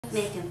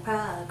Making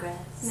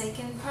progress.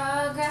 Making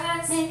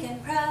progress. Making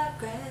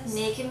progress.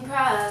 Making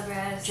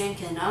progress.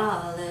 Drinking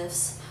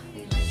olives.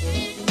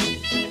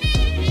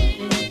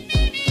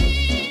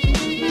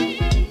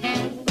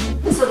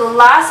 So the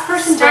last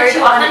person Start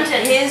to on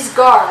his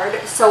guard,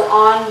 so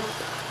on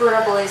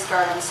Bruno Bully's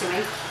guard, I'm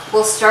assuming,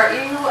 will start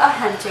you a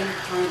hunting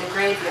through the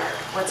graveyard.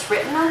 What's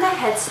written on the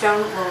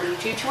headstone will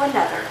lead you to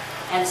another,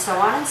 and so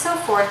on and so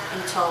forth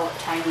until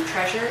tiny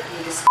treasure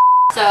you discover.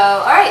 So,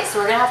 alright, so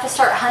we're gonna have to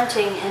start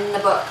hunting in the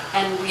book,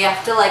 and we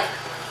have to, like,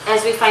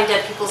 as we find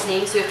dead people's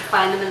names, we have to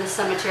find them in the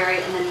cemetery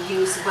and then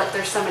use what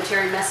their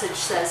cemetery message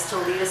says to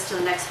lead us to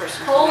the next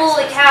person.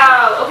 Holy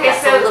cow! Okay,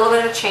 yeah, so a little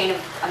bit of a chain of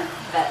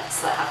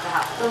events that have to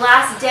happen. The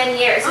last 10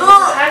 years. So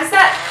how does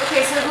that?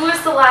 Okay, so who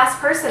is the last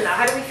person though?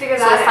 How do we figure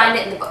that out? So find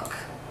it in the book.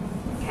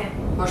 Okay.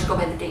 We'll just go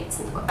by the dates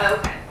in the book. Oh,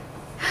 okay.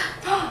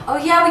 Oh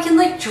yeah, we can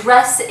like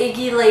dress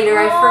Iggy later.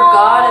 I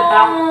forgot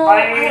about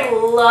that. I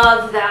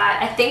love that.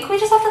 I think we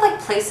just have to like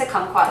place a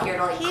kumquat here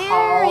to like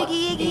call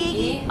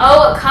Iggy.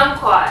 Oh, a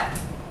kumquat.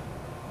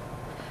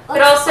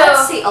 But also,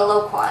 let's see a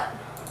loquat.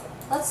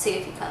 Let's see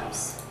if he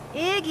comes.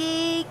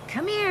 Iggy,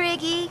 come here,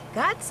 Iggy.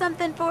 Got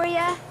something for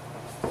ya.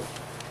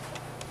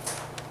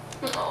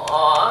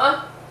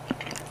 Aww.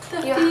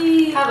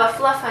 You have a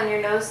fluff on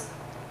your nose.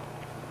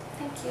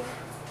 Thank you.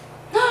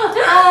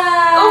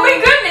 Oh my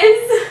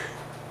goodness!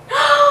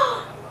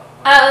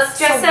 Let's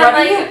dress him what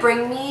like... do you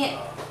bring me?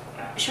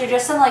 Should we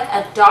dress him like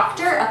a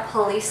doctor, a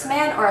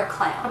policeman, or a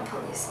clown? A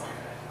policeman.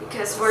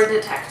 Because we're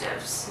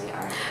detectives. We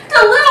are. The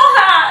little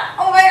hat!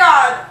 Oh my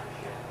god!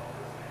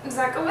 Does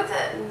that go with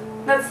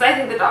it? That's, I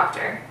think, the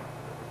doctor.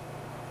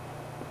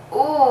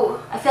 Ooh.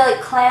 I feel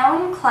like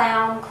clown,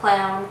 clown,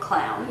 clown,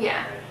 clown.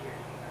 Yeah.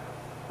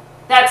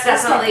 That's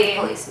definitely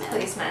policeman.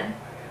 Policeman.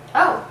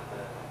 Oh.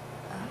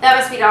 That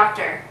must be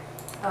doctor.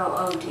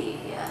 Oh, OD,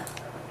 yeah.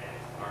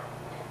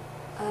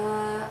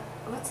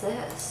 What's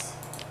this?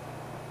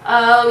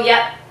 Oh,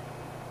 yep.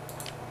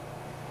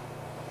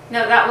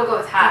 No, that will go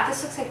with hat.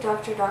 This looks like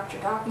doctor,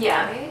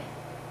 yeah. Right?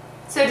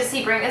 So does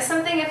he bring us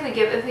something if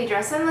we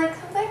dress him like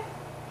something?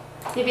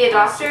 Maybe a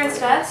doctor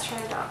instead? Let's try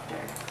a doctor.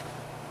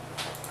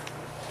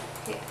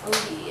 Okay,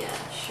 OD,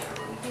 yeah, sure,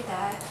 we'll do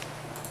that.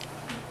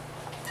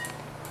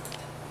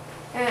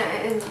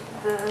 And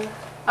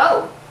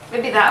oh,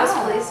 maybe that was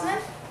policeman?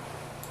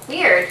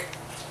 Weird.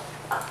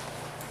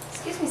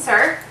 Excuse me,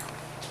 sir.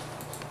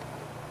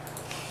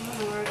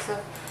 So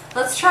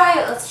let's try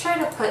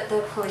to put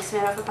the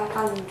policeman outfit back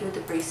on and do the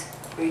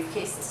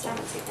briefcase this time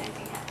and see if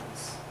anything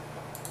happens.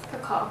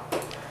 Good call.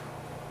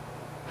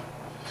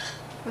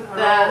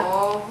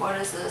 Oh, what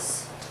is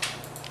this?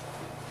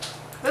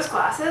 Those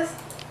glasses?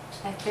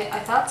 I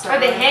thought so. Are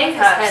they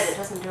handcuffs? His head, it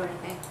doesn't do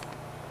anything.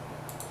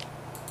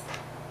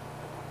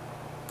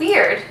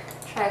 Weird.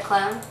 Try a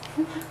clown.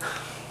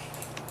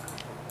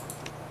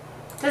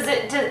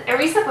 Are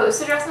we supposed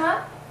to dress him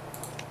up?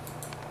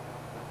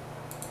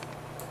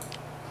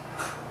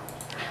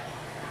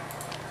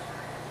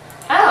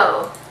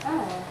 Oh.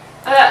 Oh.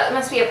 Oh, that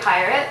must be a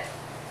pirate.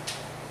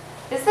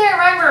 Is there a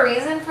rhyme or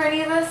reason for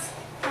any of this?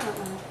 I don't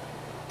know.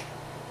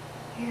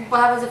 What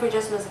happens if we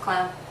dress him as a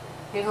clown?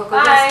 Maybe he'll go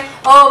Bye.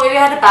 Oh, maybe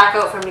I had to back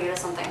out for him to get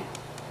us something.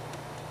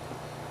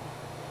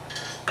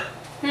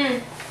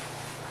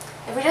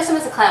 If we dress him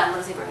as a clown, what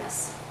does he bring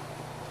us?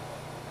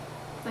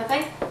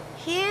 Nothing?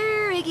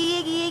 Here,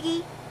 Iggy, Iggy,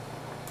 Iggy.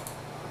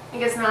 I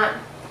guess not.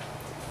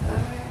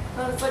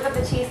 Well, let's look at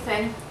the teeth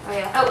thing. Oh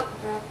yeah.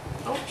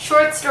 Oh.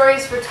 Short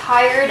stories for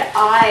tired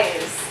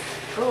eyes.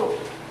 Oh.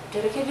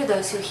 Dedicated to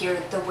those who hear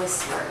the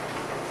whisper.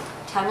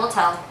 Time will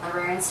tell.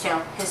 Librarian's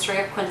tale. History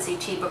of Quincy.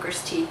 T.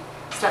 Booker's T.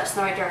 Steps in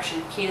the right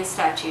direction. Key to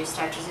statue.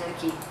 Statues are the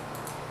key.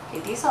 Okay,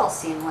 these all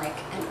seem like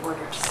an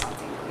order to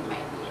something that we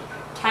might need.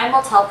 Time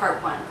will tell,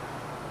 part 1.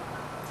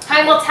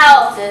 Time will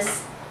tell.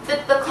 This.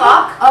 The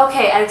clock?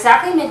 Okay, at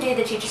exactly midday,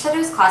 the teacher said to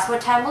his class,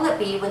 what time will it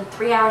be when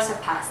 3 hours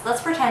have passed?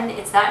 Let's pretend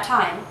it's that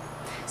time.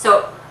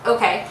 So,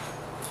 okay.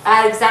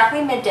 At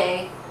exactly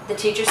midday, the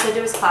teacher said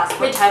to his class,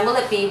 what time will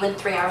it be when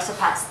 3 hours have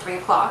passed? 3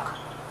 o'clock.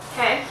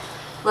 Okay.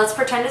 Let's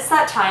pretend it's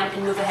that time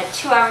and move ahead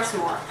 2 hours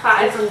more.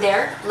 5. And from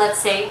there, let's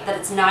say that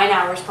it's 9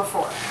 hours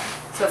before.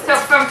 So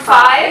from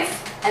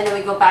 5? And then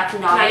we go back to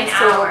 9 so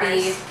hours.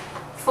 It'll be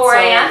 4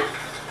 a.m.?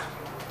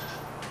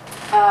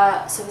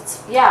 So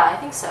it's, yeah, I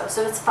think so.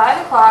 So it's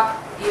 5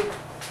 o'clock,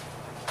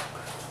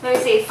 Let me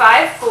see,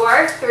 5,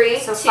 4, 3,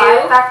 so 2,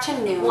 5 back to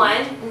noon.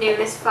 1, noon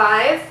is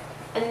 5,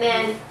 and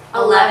then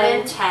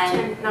 11,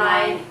 10,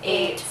 9,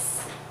 8.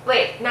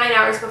 Wait, 9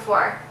 hours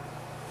before.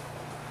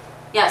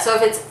 Yeah, so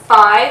if it's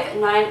 5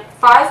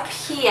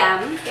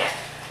 p.m. Yeah.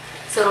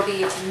 So it'll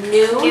be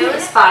noon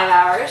is 5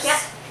 hours. Yeah.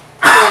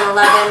 Then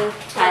 11,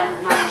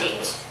 10, 9,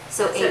 8.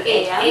 So 8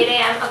 a.m. 8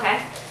 a.m.,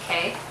 okay.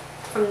 Okay.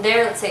 From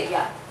there, let's say,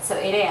 yeah, so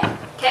 8 a.m.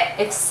 Okay.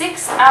 If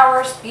 6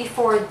 hours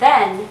before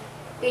then,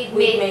 we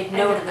made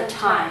note of the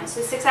time.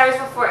 So 6 hours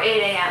before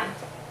 8 a.m.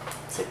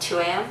 So 2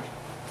 a.m.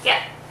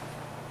 Yeah.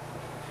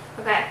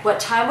 Okay. What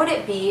time would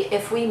it be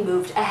if we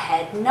moved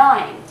ahead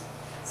 9?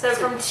 So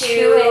from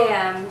 2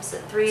 a.m. So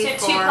 3, so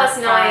 4, 2 plus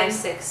 9. 5,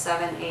 6,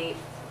 7, 8.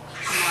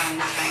 9,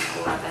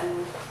 10,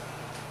 11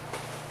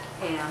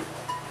 a.m.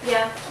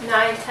 Yeah,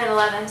 9, 10,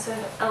 11,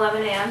 so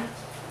 11 a.m.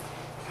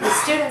 The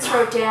students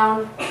wrote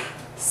down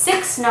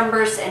 6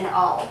 numbers in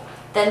all,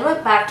 then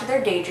went back to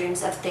their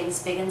daydreams of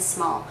things big and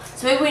small.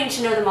 So maybe we need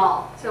to know them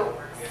all. So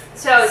it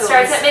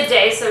starts at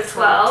midday, so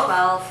 12,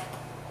 12,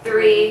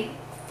 3,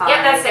 5.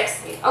 Yep, that's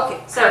 6. Okay,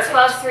 So perfect.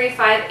 12, 3,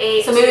 5,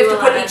 8, So maybe we have to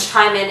 11. put each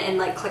time in and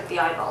like click the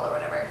eyeball or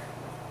whatever.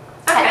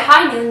 Okay. At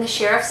high noon, the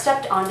sheriff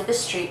stepped onto the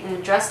street and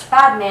addressed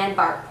bad man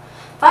Bart.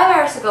 5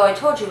 hours ago, I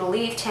told you to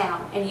leave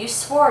town, and you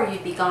swore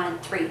you'd be gone in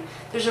 3.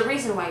 There's a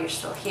reason why you're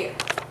still here.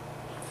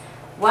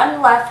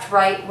 1 left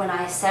right when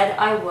I said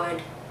I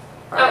would,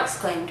 Bart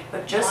exclaimed.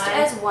 But just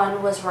as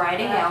 1 was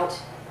riding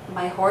out,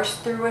 my horse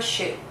threw a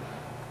shoe.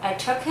 I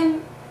took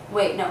him...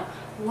 Wait, no.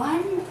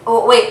 1...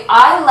 Oh, wait.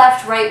 I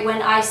left right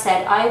when I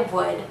said I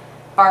would,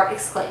 Bart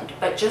exclaimed.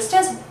 But just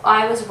as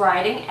I was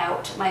riding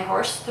out, my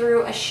horse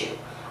threw a shoe.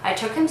 I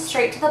took him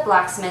straight to the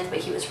blacksmith, but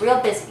he was real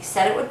busy.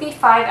 Said it would be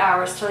 5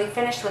 hours till he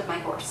finished with my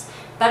horse.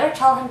 Better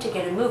tell him to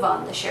get a move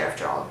on, the sheriff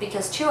drawled,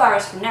 because 2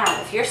 hours from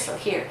now, if you're still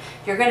here,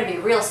 you're going to be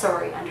real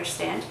sorry,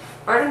 understand?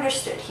 Bart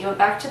understood. He went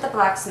back to the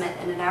blacksmith,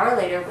 and an hour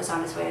later was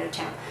on his way out of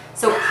town.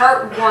 So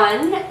part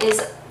 1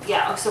 is,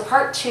 yeah, so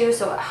part 2,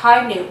 so at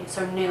high noon,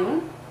 so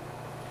noon.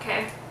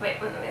 Okay,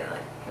 wait, let me look.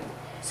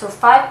 So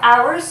 5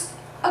 hours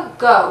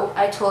ago,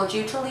 I told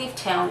you to leave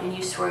town, and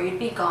you swore you'd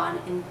be gone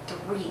in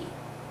 3.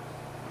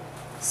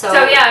 So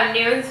yeah,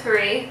 noon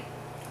 3.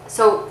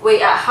 So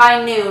wait, at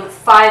high noon,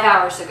 5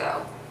 hours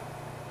ago.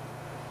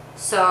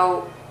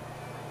 So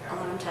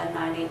 11, 10,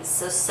 9, 8,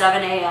 so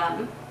 7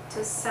 a.m.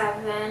 To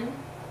 7.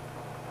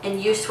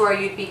 And you swore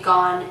you'd be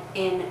gone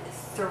in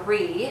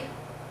 3.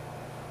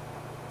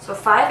 So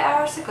 5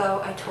 hours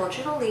ago, I told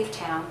you to leave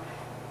town,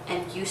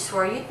 and you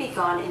swore you'd be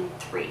gone in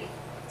 3.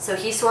 So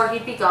he swore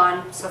he'd be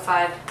gone, so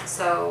 5,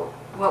 so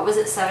what was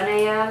it, 7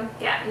 a.m.?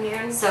 Yeah,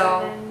 noon, So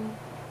 7.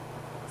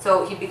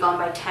 So he'd be gone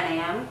by 10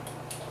 a.m.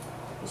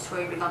 You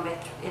swore you'd be gone by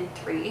in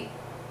 3.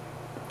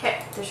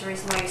 Okay. There's a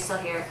reason why you're still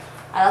here.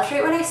 I left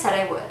right when I said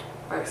I would,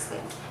 Bart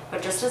exclaimed.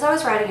 But just as I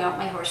was riding out,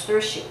 my horse threw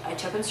a shoe. I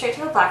took him straight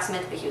to the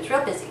blacksmith, but he was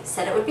real busy.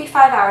 Said it would be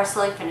 5 hours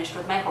till he finished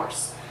with my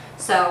horse.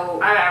 So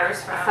 5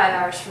 hours from 5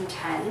 hours from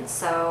 10,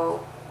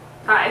 so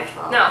 5.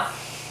 12. No.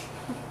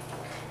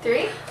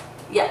 3?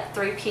 Yeah,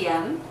 3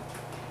 p.m.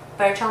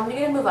 Better tell him to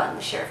get a move on,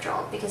 the sheriff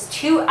drawled, because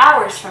 2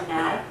 hours from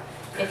now,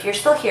 if you're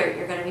still here,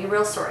 you're going to be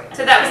real sorry.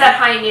 So that was at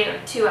high noon,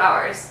 2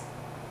 hours.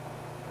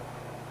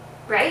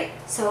 Right?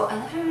 So I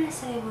left her when I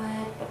said I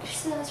would, but she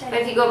said I was right.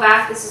 But if you go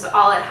back, this is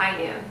all at high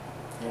noon.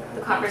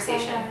 The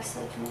conversation.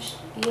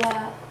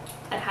 Yeah.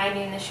 At high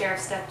noon, the sheriff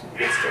stepped into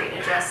the street and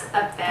addressed a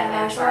bad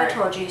man That's what I Bart.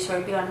 told you, so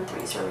I'd be on in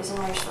 3, so a reason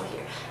why you're still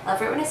here. I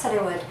left right when I said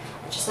I would.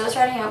 Just as I was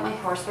riding out, my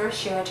horse threw a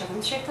shoe. I took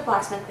him straight to the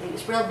blacksmith, but he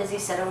was real busy,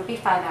 said it would be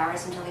 5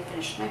 hours until he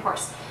finished with my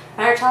horse.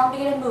 Better tell him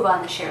to get a move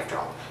on, the sheriff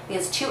drawled.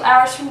 Because 2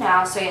 hours from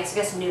now, so yes, I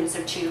guess noon,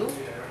 so 2.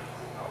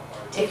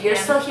 If you're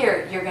still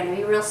here, you're going to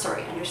be real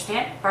sorry,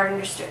 understand? Bart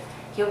understood.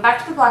 He went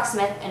back to the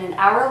blacksmith, and an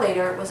hour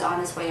later was on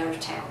his way out of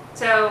town.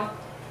 So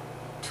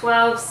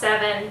 12,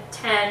 7,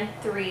 10,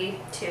 3,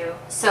 2.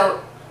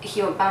 So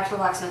he went back to the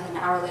blacksmith, and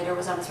an hour later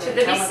was on his way Should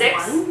out of there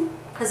town. be 6?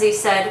 Because he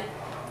said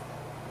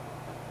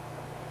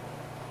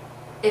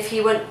if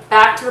he went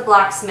back to the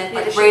blacksmith,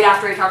 like right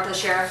after he talked to the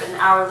sheriff, and an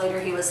hour later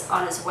he was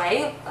on his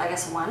way, I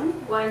guess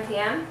 1. 1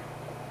 p.m.?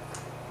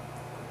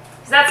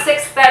 Because that's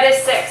 6, that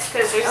is 6,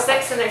 because there's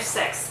 6 and there's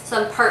 6.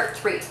 So in part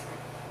 3,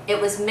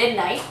 it was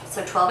midnight,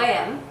 so 12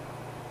 a.m.,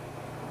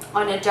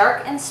 on a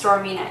dark and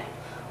stormy night.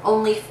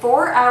 Only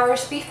 4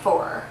 hours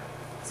before.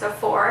 So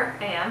 4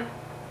 a.m.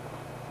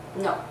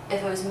 No,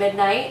 if it was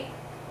midnight,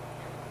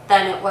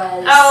 then it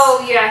was...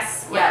 Oh,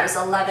 yes. Yeah, it was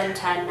 11,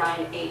 10,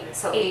 9, 8,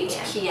 so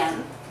 8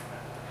 p.m.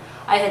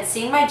 I had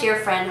seen my dear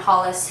friend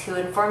Hollis, who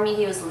informed me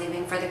he was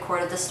leaving for the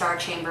court of the Star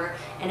Chamber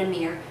in a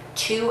mere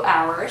 2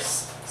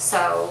 hours,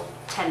 so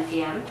 10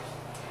 p.m.,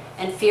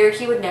 and feared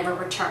he would never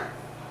return.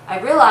 I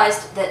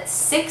realized that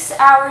 6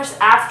 hours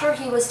after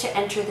he was to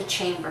enter the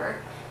chamber,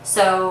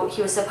 so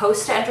he was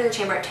supposed to enter the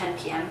chamber at 10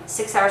 p.m.,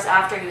 6 hours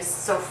after he was,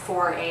 so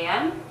 4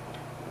 a.m.,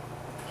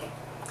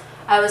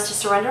 I was to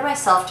surrender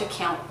myself to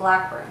Count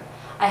Blackburn.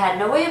 I had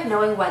no way of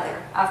knowing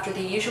whether, after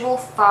the usual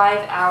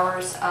 5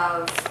 hours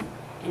of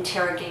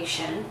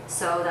interrogation,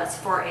 so that's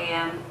 4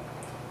 a.m.,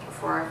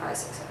 4, 5,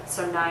 6, 7,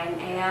 so 9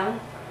 a.m.,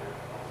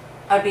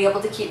 I'd be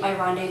able to keep my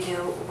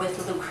rendezvous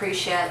with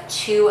Lucretia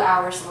 2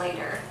 hours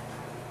later,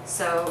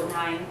 so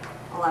 9,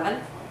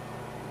 11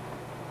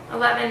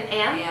 11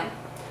 a.m.? a.m.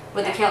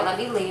 Would the Count let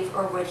me leave,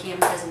 or would he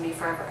imprison me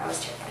forever? I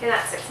was terrified. Okay,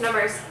 that's 6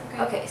 numbers.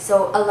 Okay,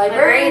 so a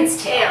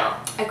librarian's tale.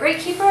 A great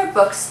keeper of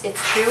books,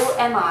 it's true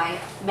am I.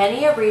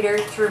 Many a reader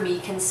through me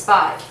can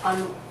spy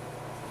on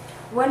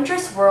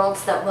wondrous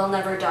worlds that will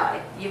never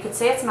die. You could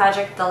say it's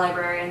magic, the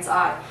librarian's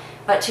eye.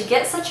 But to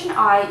get such an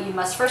eye, you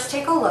must first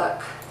take a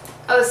look.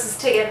 Oh, this is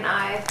to get an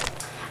eye.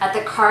 At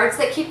the cards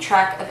that keep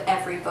track of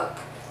every book.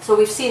 So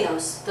we've seen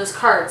those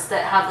cards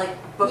that have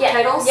like book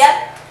titles.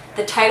 Yep.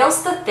 The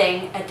title's the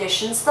thing,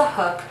 addition's the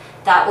hook.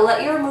 That will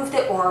let you remove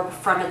the orb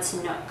from its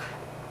nook.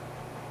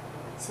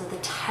 So the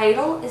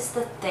title is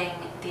the thing,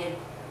 the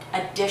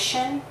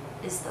addition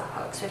is the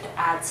hook. So we have to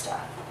add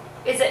stuff.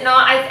 Is it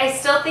not? I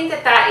still think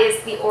that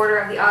is the order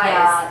of the eyes.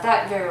 Yeah,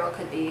 that very well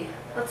could be.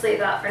 Let's leave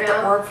that for now.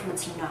 The orb from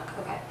its nook.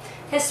 Okay.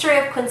 History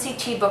of Quincy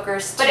T.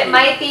 Booker's But it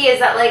might be is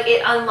that like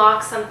it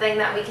unlocks something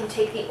that we can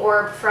take the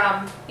orb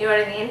from. You know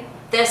what I mean?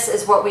 This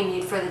is what we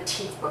need for the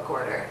teeth book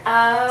order.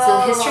 Oh.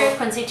 So the history of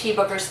Quincy T.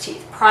 Booker's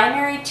teeth.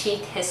 Primary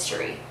teeth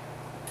history.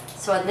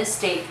 So on this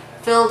date,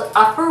 filled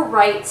upper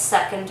right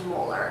second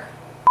molar.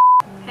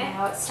 Okay.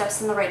 Now it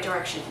steps in the right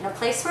direction. In a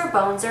place where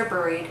bones are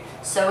buried,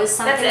 so is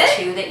something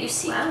too that you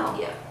see. Wow.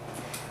 Yeah.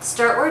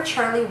 Start where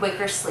Charlie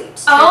Wicker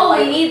sleeps. Oh,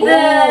 we need the...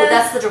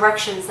 that's the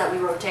directions that we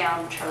wrote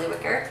down, Charlie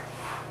Wicker.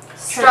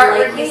 Start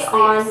where he lightly sleeps.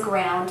 on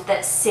ground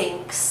that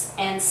sinks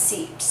and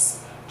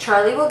seeps.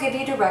 Charlie will give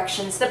you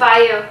directions. The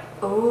bayou.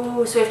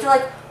 Oh, so we have to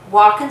like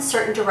walk in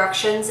certain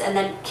directions and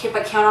then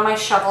count on my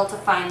shovel to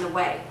find the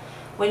way.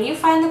 When you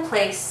find the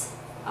place,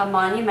 a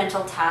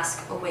monumental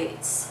task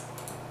awaits.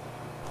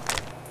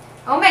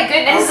 Oh my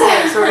goodness.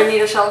 Okay, so we're going to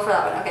need a shovel for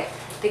that one. Okay.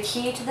 The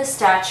key to the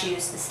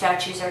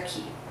statues are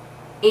key.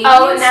 80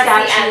 and that's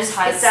statues the end,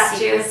 hide the statues.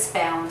 secrets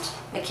found.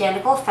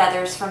 Mechanical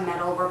feathers from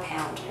metal were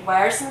pound.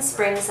 Wires and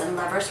springs and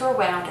levers were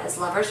wound. As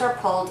levers are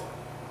pulled,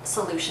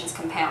 solutions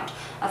compound.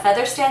 A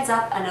feather stands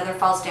up, another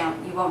falls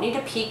down. You won't need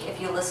to peek if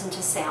you listen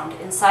to sound.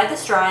 Inside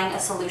this drawing, a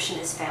solution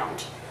is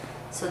found.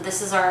 So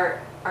this is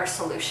our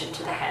solution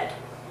to the head.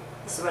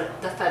 This is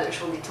what the feathers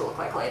will need to look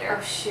like later.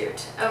 Oh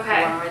shoot. You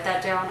Okay. want to write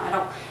that down? I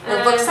don't.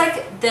 It looks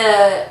like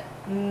the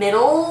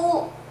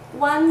middle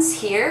ones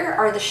here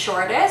are the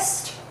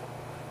shortest.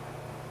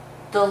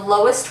 The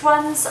lowest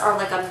ones are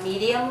like a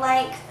medium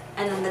length,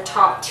 and then the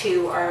top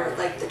two are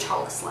like the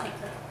tallest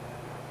length.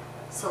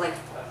 So like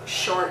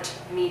short,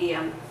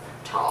 medium,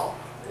 tall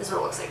is what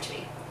it looks like to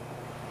me.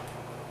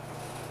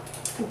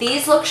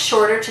 These look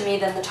shorter to me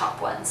than the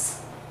top ones.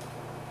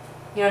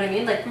 You know what I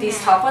mean? Like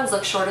these top ones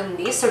look shorter than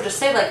these, so just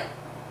say like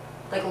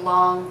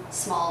long,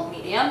 small,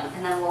 medium,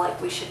 and then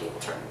we should be able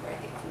to remember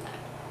anything from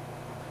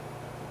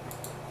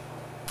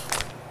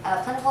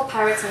that. Plentiful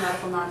pirates and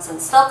nautical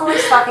nonsense. Stealthily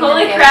stalking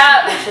Holy the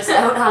crap. fishes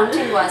out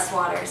hunting west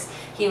waters.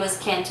 He was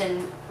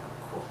Canton,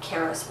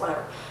 Karos,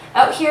 whatever.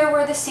 Out here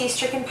were the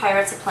sea-stricken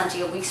pirates aplenty.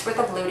 A week's worth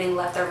of looting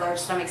left their large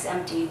stomachs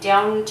empty.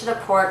 Down to the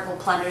port we'll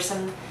plunder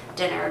some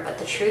dinner, but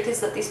the truth is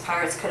that these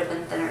pirates could have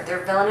been thinner.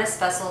 Their villainous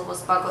vessel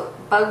was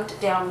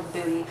bugged down with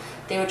booty.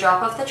 They would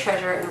drop off the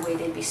treasure and away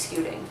they'd be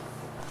scooting.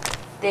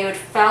 They would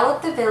foul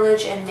up the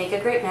village and make a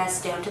great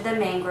mess. Down to the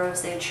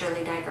mangroves they'd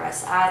surely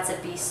digress. It's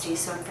a beastie,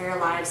 so for your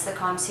lives the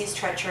calm sea's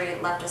treachery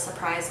left a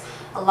surprise.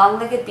 A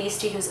long-legged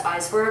beastie whose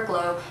eyes were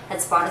aglow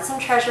had spotted some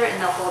treasure in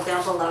the hole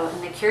down below,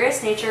 and the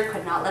curious nature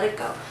could not let it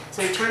go.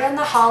 So he turned in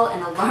the hull,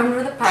 and alarmed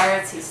with the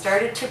pirates, he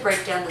started to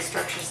break down the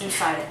structures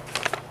inside it.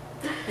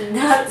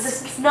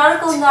 This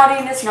nautical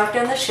naughtiness knocked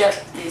down the ship.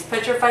 These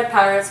petrified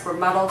pirates were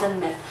muddled in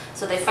myth.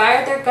 So they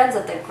fired their guns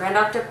at the grand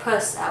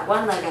octopus, at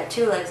one leg, at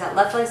two legs, at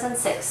left legs, and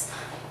six.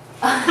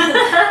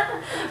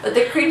 But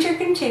the creature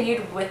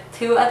continued with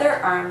two other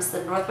arms.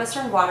 The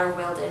northwestern water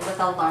wailed in with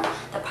alarm.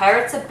 The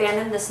pirates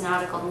abandoned this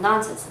nautical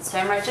nonsense and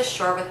swam right to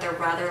shore with their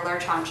rather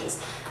large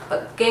haunches.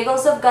 But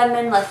giggles of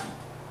gunmen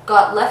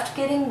got left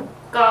getting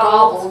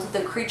gobbled.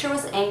 The creature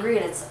was angry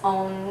at its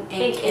own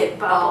ink it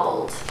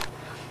bubbled.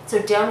 So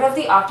down dove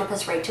the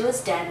octopus right to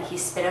his den. He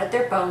spit out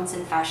their bones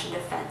and fashioned a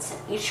fence.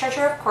 And each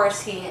treasure, of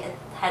course, he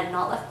had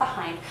not left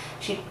behind.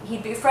 He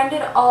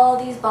befriended all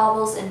these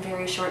baubles in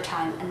very short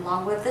time, and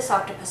long lived this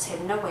octopus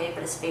hidden away,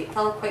 but his fate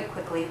fell quite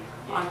quickly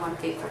on one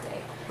fateful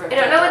day. I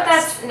don't know what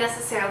that's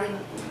necessarily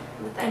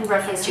in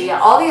reference to. Yeah,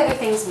 all the other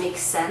things make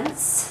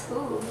sense. Ooh,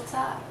 what's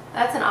that?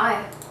 That's an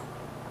eye.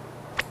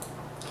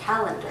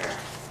 Calendar.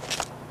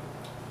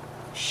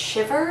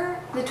 Shiver?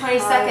 The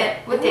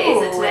 22nd. What day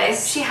is it today?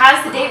 She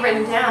has the day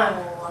written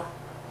down.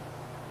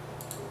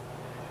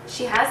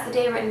 She has the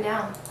day written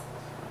down.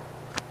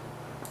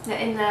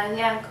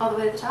 Yeah, all the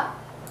way to the top.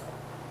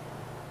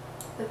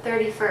 The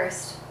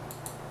 31st.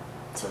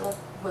 So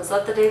was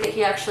that the day that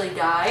he actually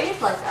died?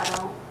 Like, I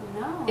don't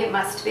know. It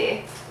must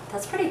be.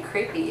 That's pretty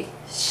creepy.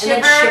 Shiver,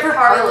 and then Shiver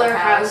Parlor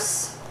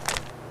House.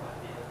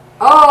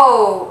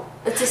 Oh,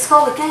 it's a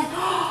skull again.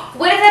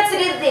 What if that's the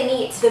day that they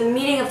meet? The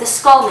meeting of the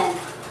Skullmen.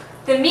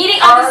 The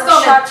meeting of the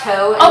Skullmen.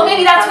 Chateau. Oh,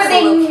 maybe that's where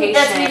they.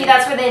 Location.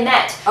 That's where they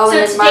met. Oh, so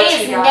and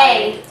today is died,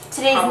 May.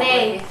 Today's probably.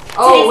 May.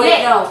 Oh, Today's wait,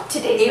 May. no.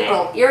 Today's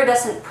April. May.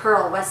 Iridescent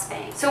Pearl, West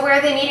Bank. So where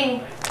are they meeting?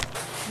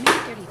 May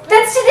 31st.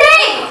 That's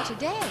today!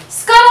 Today.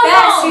 Scuttlebones!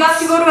 Yes, you have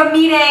to go to a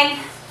meeting.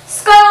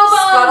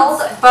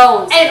 Scuttlebones! Scuttled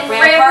Bones. And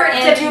Rampart Rampart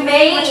and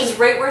Domain. which is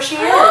right where she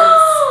is.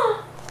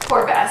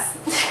 Poor Bess.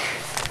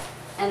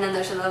 And then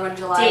there's another one in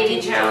July.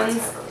 Davy Jones.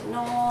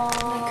 No. Oh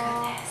my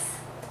goodness.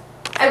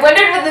 I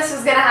wondered when this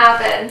was gonna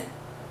happen.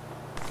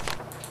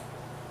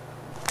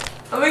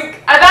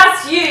 I've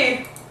asked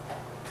you.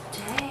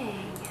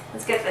 Dang.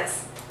 Let's get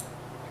this.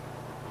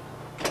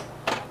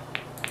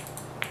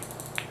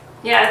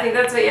 Yeah, I think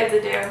that's what you have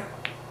to do.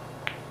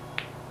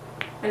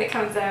 When it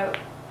comes out.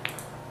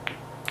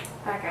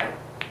 Back out.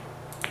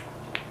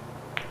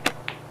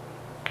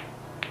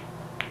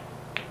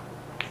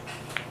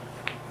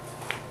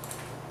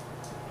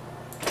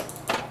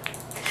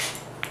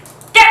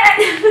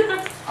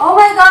 Oh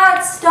my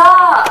god,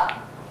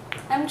 stop!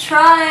 I'm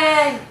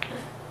trying.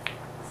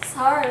 It's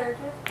hard.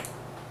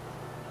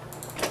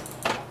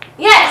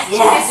 Yes!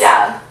 Yes.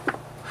 Good job.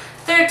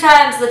 Third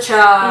time's the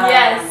charm.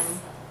 Yes.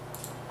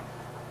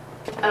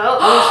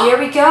 Oh, here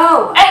we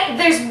go. Hey,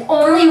 there's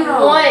only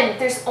Bruno. one.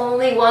 There's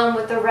only one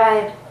with the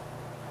red.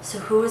 So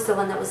who was the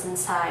one that was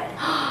inside?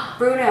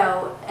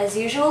 Bruno, as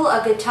usual,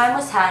 a good time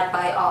was had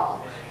by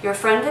all. Your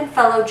friend and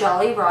fellow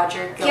Jolly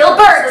Roger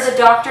Gilbert. So the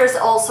doctor is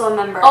also a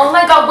member. Oh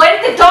my god, what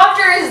if the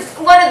doctor is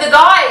one of the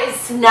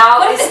guys? Now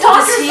What if the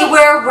does doctor's he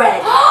wear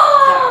red?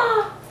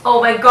 Oh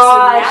my So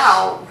gosh.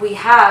 now we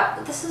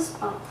have, this is,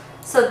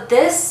 so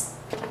this,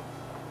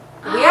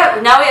 we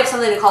have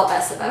something to call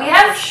Bess about. We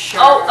have, for sure.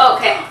 oh,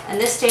 okay. And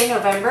this day,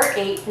 November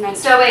 8th,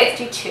 So wait.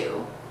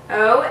 1952.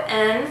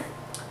 O-N.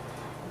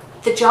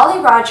 The Jolly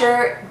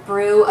Roger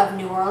Brew of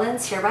New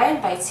Orleans hereby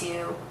invites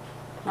you,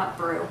 not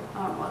brew,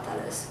 I don't know what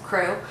that is,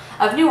 crew,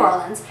 of New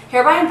Orleans,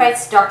 hereby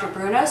invites Dr.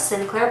 Bruno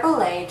Sinclair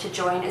Belay to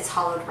join its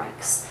hallowed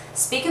ranks.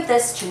 Speak of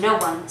this to no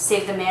one,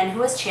 save the man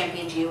who has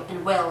championed you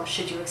and will,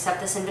 should you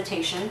accept this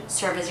invitation,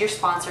 serve as your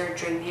sponsor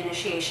during the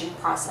initiation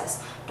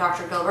process.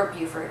 Dr. Gilbert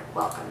Buford,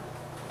 welcome.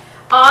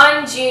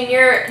 On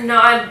Junior,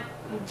 Nod,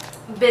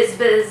 Biz,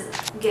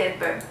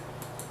 Gilbert.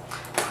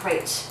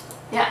 Great.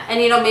 Yeah.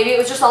 And you know, maybe it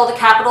was just all the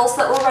capitals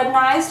that were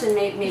reddenized, and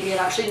maybe it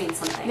actually means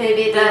something.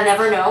 Maybe it You does.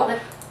 never know.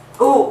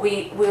 Oh,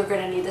 we're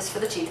going to need this for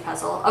the teeth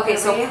puzzle. Okay,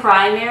 so Really?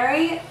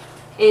 primary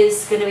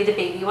is going to be the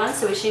baby ones,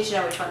 so we just need to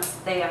know which ones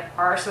they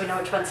are so we know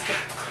which ones to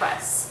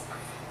press.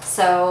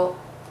 So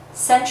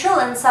central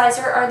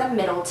incisor are the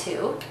middle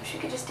two. Wish we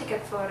could just take a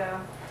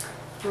photo.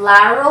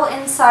 Lateral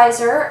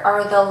incisor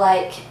are the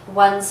like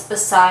ones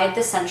beside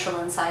the central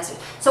incisor.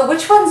 So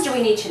which ones do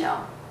we need to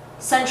know?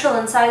 Central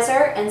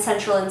incisor and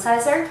central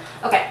incisor.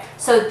 Okay,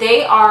 so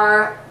they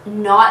are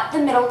not the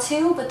middle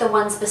two, but the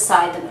ones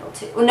beside the middle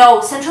two.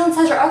 No, central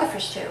incisor are the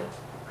first two.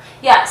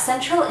 Yeah,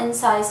 central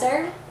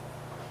incisor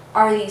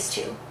are these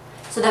two.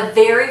 So the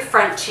very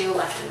front two,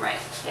 left and right.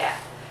 Yeah.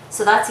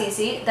 So that's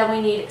easy. Then we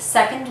need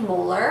second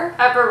molar.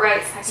 Upper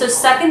right, second. So molar.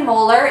 second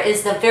molar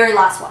is the very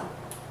last one.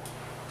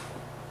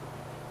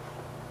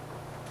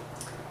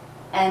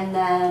 And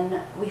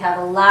then we have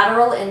a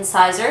lateral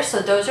incisor. So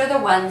those are the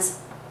ones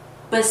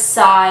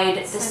beside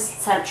the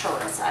central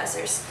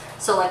incisors.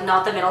 So like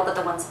not the middle, but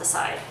the ones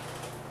beside.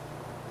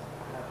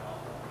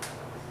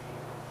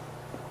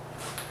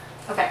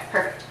 Okay,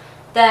 perfect.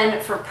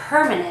 Then for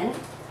permanent,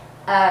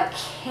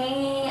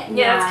 canine.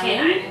 Yeah, that's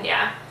canine,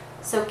 yeah.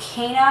 So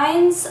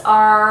canines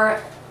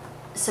are,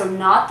 so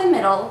not the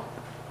middle,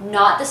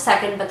 not the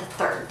second, but the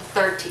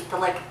third teeth, the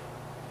like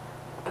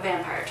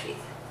vampire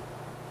teeth.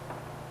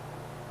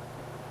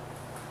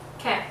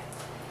 Okay.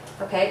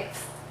 Okay,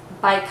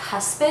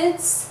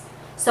 bicuspids.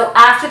 So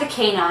after the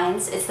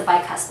canines, it's the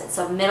bicuspid.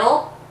 So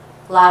middle,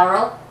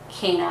 lateral,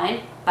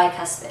 canine,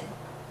 bicuspid.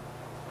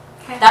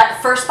 Okay. That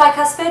first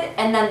bicuspid,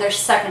 and then there's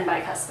second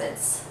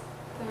bicuspids.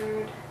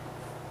 Third.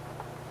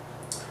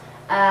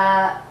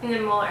 Uh, And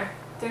then molar.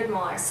 Third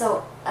molar.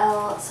 so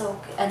so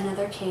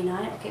another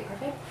canine. Okay,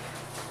 perfect.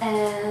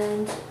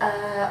 And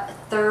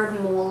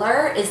third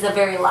molar is the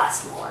very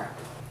last molar.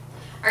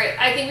 Alright,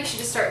 I think we should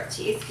just start with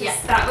teeth. Yeah.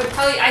 That would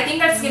probably, I think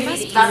that's going to be the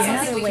easiest. That's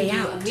Another something we way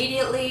can do out.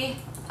 immediately.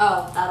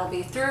 Oh, that'll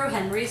be through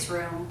Henry's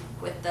room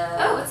with the.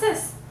 Oh, what's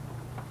this?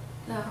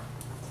 No.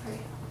 Sorry.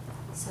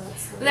 So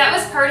it's That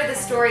was part of the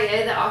story,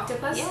 eh? The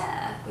octopus?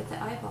 Yeah, with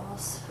the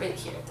eyeballs right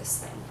here. This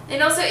thing.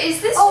 And also,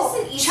 is this just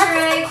an Easter check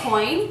egg? the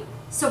coin.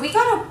 So we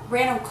got a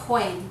random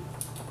coin.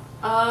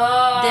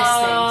 Oh. This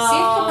thing. See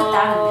if you can put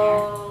that in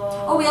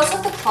there. Oh, we also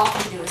have the clock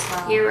to do as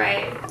well. You're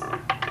right.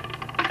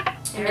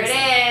 There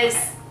it is.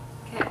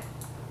 Okay.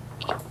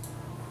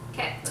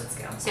 Okay, let's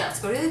go. So yeah, let's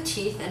go to the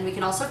teeth, and we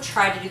can also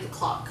try to do the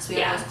clock because we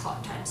have Yeah. those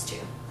clock times too.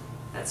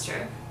 That's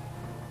true.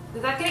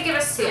 Is that gonna give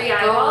us So 3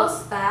 yeah, eyeballs?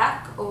 go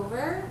back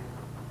over.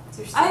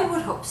 I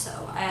would hope so.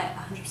 I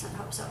 100%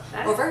 hope so.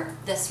 That? Over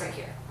this right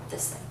here.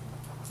 This thing.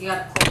 You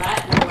gotta pull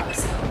that and let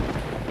us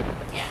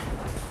go. Yeah.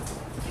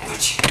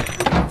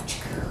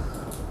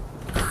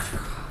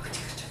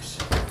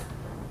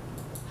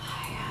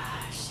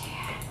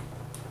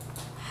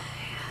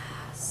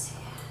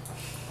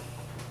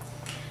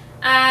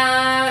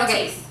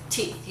 Okay,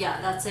 teeth.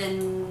 Yeah, that's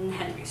in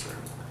Henry's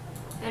room.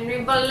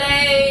 Henry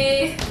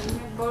Ballet.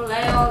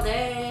 Ballet all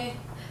day.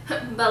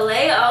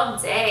 Ballet all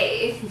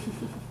day.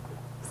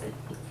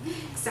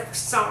 Except for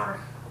summer.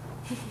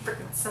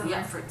 Freaking summer.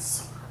 Yeah,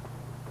 fruits.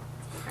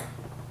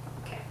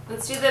 Okay,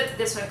 let's do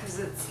this one because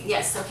it's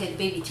Yes, okay, the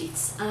baby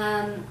teeth.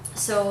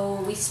 So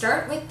we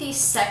start with the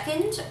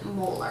second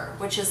molar,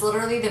 which is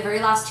literally the very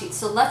last teeth.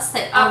 So let's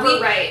think.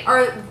 Right.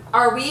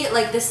 Are we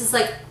like, this is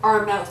like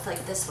our mouth,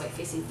 like this way,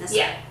 facing this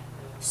way.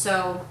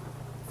 So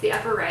the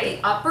upper right.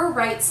 the upper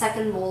right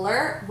second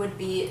molar would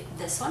be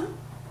this one.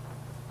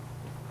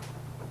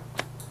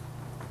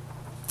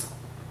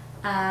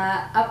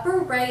 Upper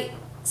right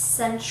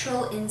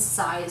central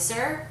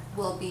incisor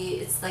will be,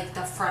 it's like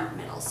the front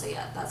middle, so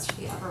yeah, that's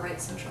the upper right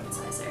central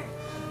incisor.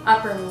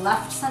 Upper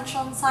left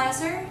central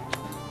incisor.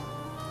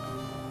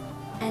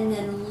 And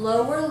then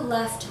lower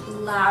left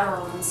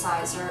lateral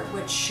incisor,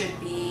 which should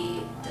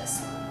be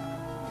this one.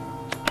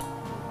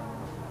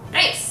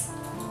 Nice.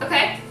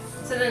 Okay.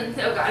 So then,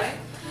 oh god.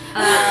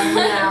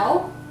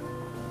 Now,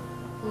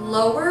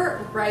 lower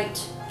right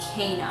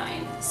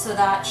canine. So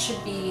that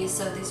should be,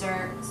 so these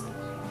are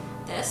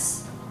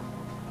this.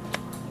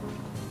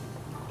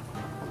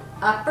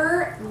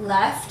 Upper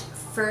left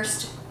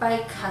first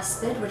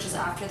bicuspid, which is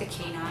after the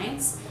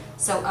canines.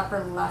 So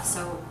upper left,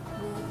 so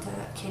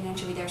the canine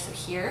should be there, so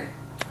here.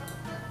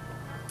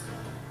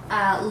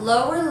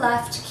 Lower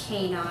left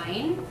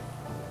canine.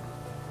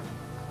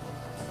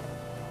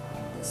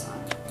 This one.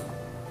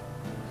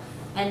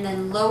 And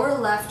then lower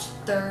left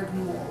third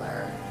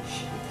molar.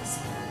 Should be this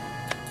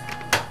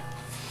one.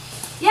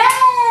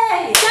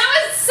 Yay!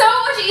 That was so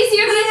much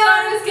easier than I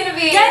thought it was gonna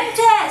be.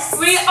 Dentists!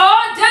 We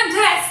are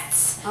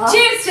dentists! Oh.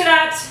 Cheers to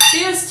that!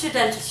 Cheers to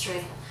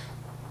dentistry.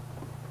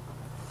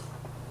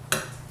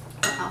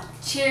 Oh.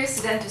 Cheers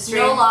to dentistry.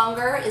 No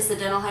longer is the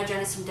dental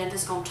hygienist and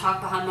dentist going to talk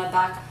behind my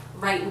back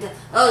right into,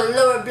 oh,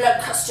 lower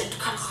blood custard.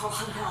 I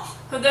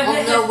don't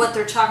know what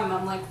they're talking about.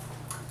 I'm like,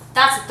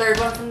 that's the third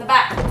one from the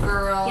back,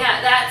 girl.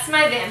 Yeah, that's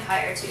my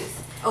vampire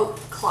tooth. Oh,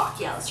 clock.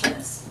 Yeah, let's try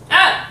this.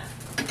 Ah!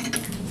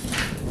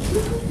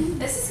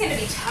 This is gonna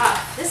be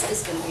tough. This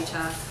is going to be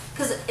tough.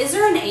 Because is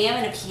there an AM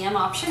and a PM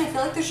option? I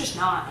feel like there's just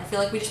not. I feel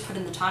like we just put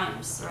in the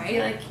times,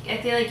 right? I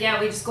feel like yeah,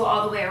 we just go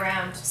all the way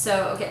around.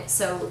 So, okay,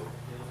 so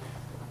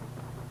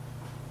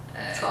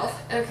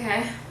 12.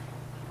 Okay.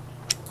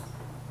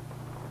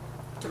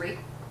 3.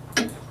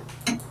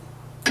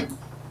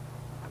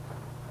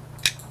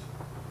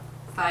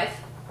 5.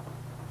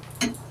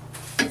 Is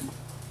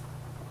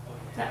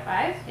that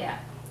 5? Yeah.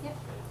 Yep.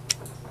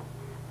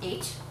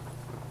 8.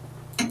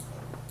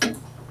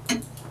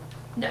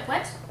 No,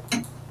 what?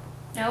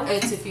 No?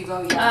 It's if you go,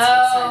 yeah, it's Oh.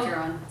 what side you're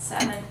on.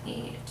 7,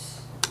 8.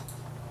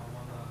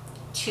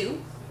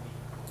 2.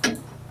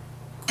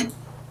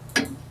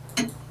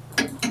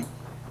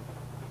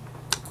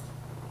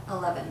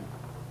 11.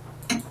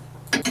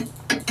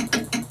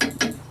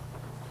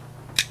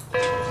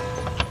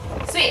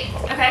 Sweet.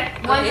 Okay.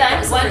 One Okay, that done.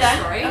 was the One first done.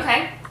 story.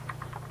 Okay.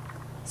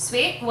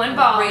 Sweet. One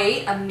ball.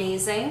 Great,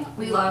 amazing.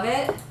 We love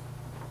it.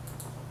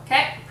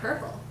 Okay.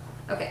 Purple.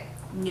 Okay,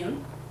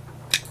 noon.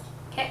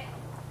 Okay.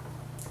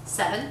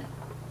 7.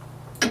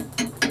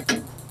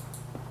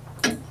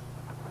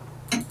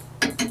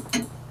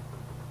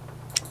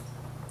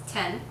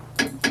 10.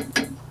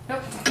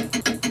 Nope.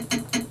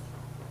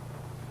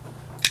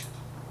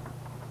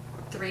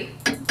 3.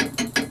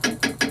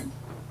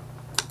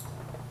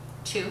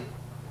 2.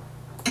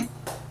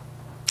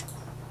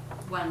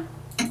 1.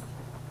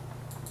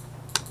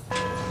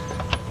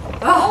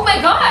 Oh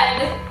my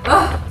god!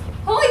 Oh,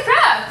 Holy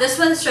crap! this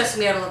one's stressing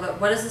me out a little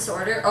bit. What is this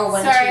order? Oh,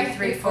 1, Sorry. 2,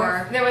 3,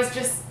 4, There was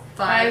just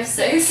 5,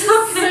 6.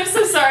 I'm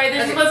so sorry. There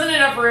just Okay. wasn't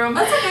enough room.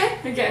 That's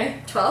okay. Okay.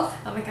 12.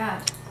 Oh my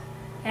god.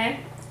 Okay.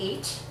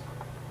 8.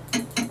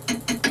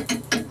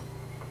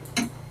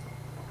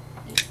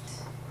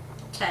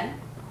 10.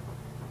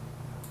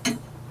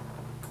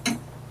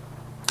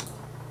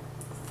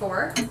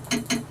 4.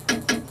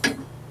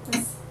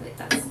 Wait,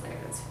 that's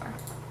 4.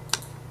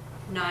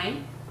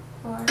 9.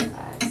 4,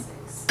 5, 6,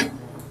 7,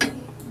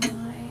 8,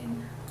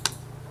 9.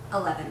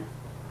 11.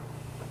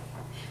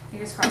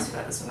 Fingers crossed we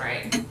got this one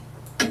right.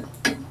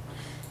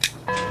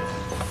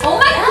 Oh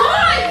my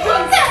god!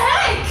 What the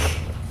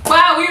heck?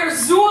 Wow, we are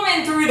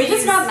zooming through It these.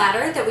 does not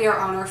matter that we are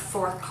on our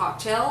 4th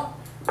cocktail.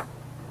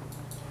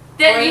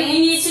 That you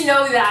need to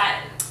know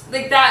that.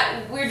 Like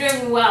that, we're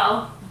doing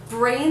well.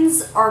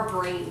 Brains are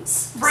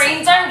brains.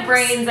 Brains sometimes. are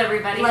brains,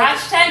 everybody. Like,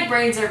 Hashtag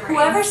brains are brains.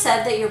 Whoever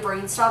said that your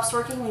brain stops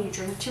working when you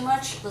drink too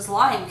much was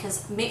lying,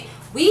 because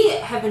we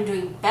have been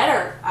doing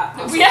better at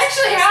puzzles We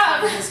actually as have.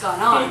 time has gone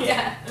on.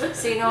 Yeah.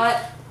 So you know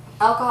what?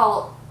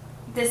 Alcohol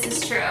This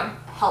is true.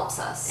 helps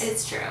us.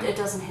 It's true. It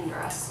doesn't hinder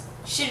us.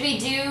 Should we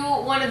do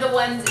one of the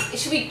ones?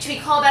 Should we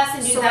call Bess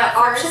and do So that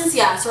our first? options,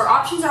 yeah. So our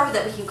options are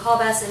that we can call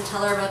Bess and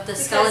tell her about the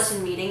Because-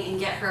 skeleton meeting and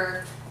get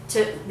her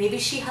to, maybe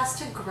she has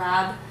to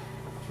grab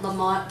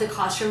Lamont, the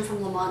costume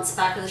from Lamont's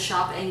back of the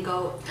shop, and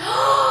go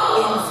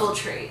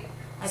infiltrate.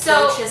 I feel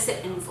So- like she has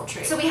to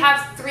infiltrate. So we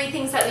have 3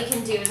 things that we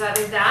can do. Is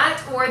either that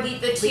or the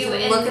we two can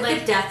in look at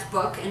like the death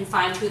book and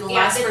find who the Yeah,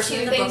 last the person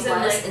two in the book things in,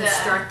 was like, and the-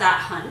 start that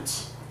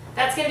hunt.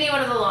 that's gonna be one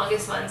of the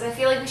longest ones. I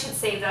feel like we should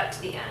save that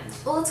to the end.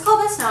 Well, let's call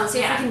Bess now and see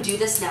Yeah. if we can do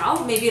this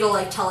now. Maybe it'll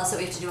like tell us that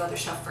we have to do other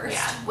stuff first.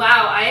 Yeah.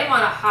 Wow, I am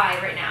on a high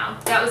right now.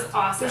 That was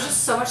awesome. There's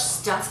just so much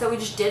stuff that we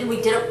just did, and we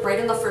did it right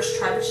in the first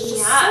try, which is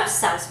just Yeah. so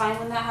satisfying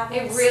when that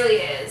happens. It really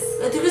is.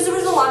 Because there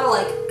was a lot of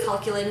like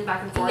calculating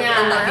back and forth Yeah.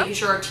 and like making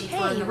sure our teeth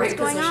were in the Hey, right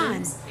what's going on?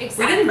 positions.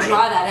 Exactly. We didn't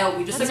draw that out.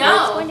 We just like No. I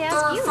was going to ask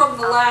third you. from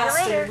the I'll last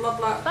see you later. and blah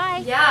blah.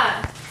 Bye.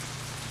 Yeah.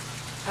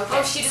 Okay.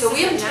 Oh, she so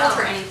we haven't doesn't told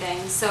know. her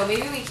anything, so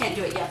maybe we can't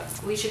do it yet.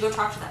 But we should go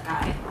talk to that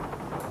guy.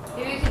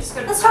 Maybe we can just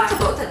go to Let's the talk to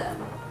back. both of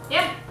them.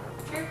 Yeah.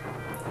 Sure.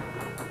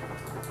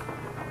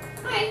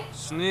 Hi.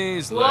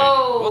 Sneeze, Whoa.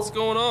 lady. What's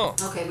going on?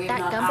 Okay, we have That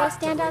not gumbo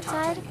actively stand talked to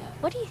outside? him yet.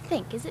 What do you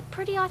think? Is it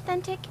pretty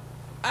authentic?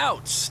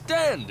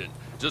 Outstanding!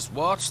 Just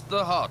watch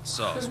the hot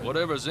sauce.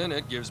 Whatever's in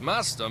it gives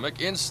my stomach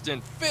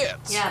instant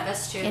fits. Yeah,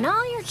 that's true. In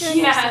all your journeys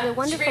Yeah, through the she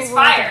wonderful breathes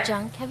world fire. of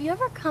junk, have you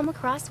ever come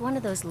across one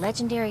of those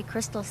legendary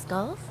crystal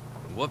skulls?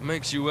 What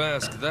makes you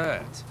ask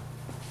that?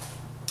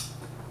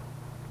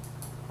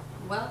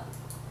 Well,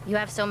 You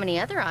have so many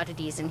other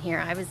oddities in here,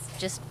 I was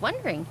just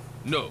wondering.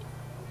 No.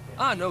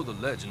 I know the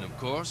legend, of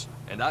course,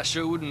 and I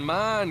sure wouldn't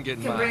mind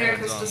getting Can my bring our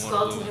hands crystal on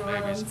one of skull to those New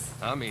babies. Orleans.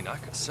 I mean, I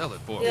could sell it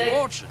for Be a like,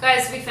 fortune.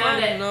 guys, we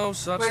found it. No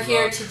such we're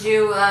here luck. to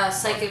do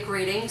psychic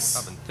readings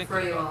I've been thinking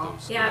for you about all.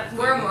 those. Yeah,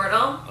 we're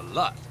immortal. A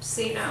lot.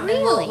 So you know.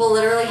 Really? We'll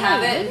literally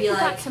have Hey, it and maybe be you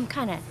got like, some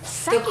kind of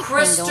psychic thing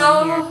crystal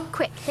going here.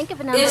 Quick, think of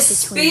a number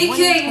is between 1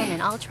 and speaking. 10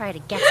 and I'll try to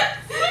guess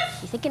it.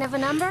 You thinking of a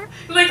number?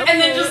 Like, and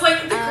then Okay, just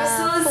like the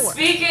crystal is 4.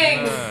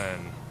 speaking.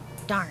 Man.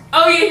 Darn.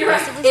 Oh yeah, you're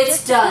Guess right. it was It's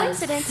just done. a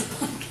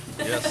coincidence.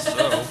 Yes,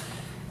 so.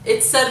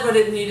 it said what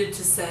it needed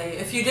to say.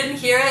 If you didn't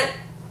hear it,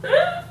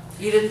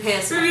 you didn't pay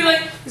us. It's gonna be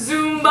like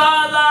Zumba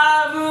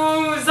la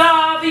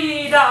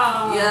Muzabida.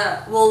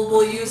 Yeah,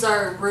 we'll use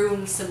our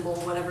rune symbol,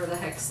 whatever the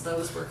heck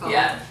those were called.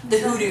 Yeah. The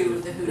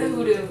hoodoo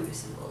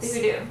symbols. The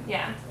hoodoo.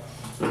 Yeah.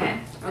 Okay.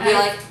 I'll be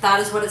like, that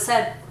is what it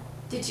said.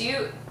 Did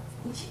you?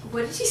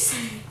 What did you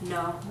say?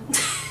 No.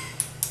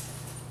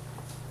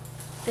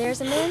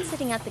 There's a man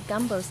sitting at the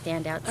gumbo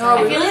stand outside. Oh,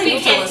 I we feel like really we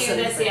need to can't do listen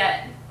this for-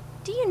 yet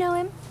Do you know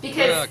him?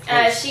 because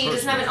close she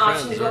doesn't have an personal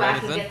option to friends go or back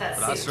and anything, get that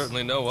but I suit.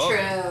 certainly know of True.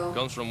 him.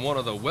 Comes from one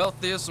of the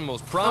wealthiest and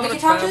most Well, we prominent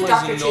can talk to the families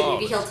doctor in too. New Maybe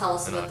Orleans. he'll tell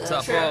us And about on the. top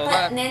of True. all But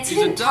that, Nancy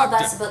he's a didn't tell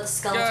doctor. us about the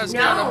skeleton. Guy's No.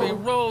 gotta be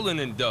rolling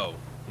in dough.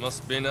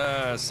 Must be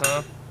nice,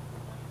 huh?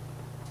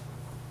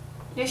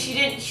 No, she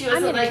didn't. She I'm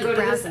wasn't gonna like keep go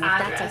to this browsing if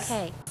address. that's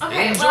okay.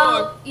 Okay, Enjoy.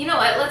 well, you know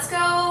what? Let's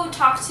go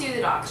talk to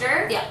the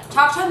doctor. Yeah,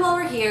 talk to him while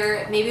we're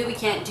here. Maybe we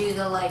can't do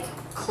the like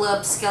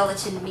club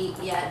skeleton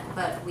meet yet,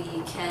 but we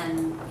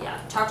can. Yeah,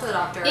 talk to the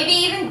doctor. Maybe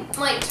even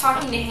like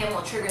talking to him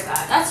will trigger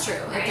that. That's true.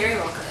 Right. It very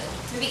well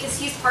could. Maybe because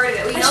he's part of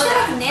it. We I know just feel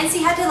that. like Nancy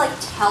had to like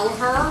tell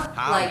her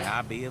How like, may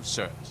I be of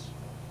service?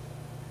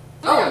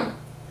 oh,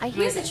 I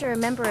hear Amazing. that you're a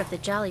member of the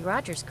Jolly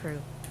Rogers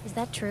crew. Is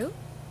that true?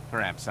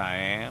 Perhaps I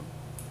am,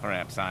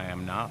 perhaps I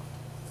am not.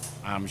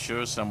 I'm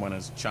sure someone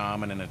as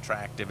charming and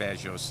attractive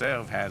as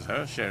yourself has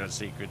her share of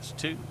secrets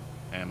too.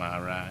 Am I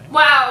right?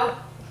 Wow.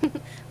 It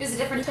was a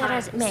different Be that time.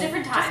 as It it was a may,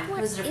 different just time. what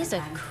It was a different is a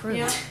time. crew?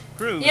 You know?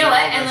 Crews You know are what,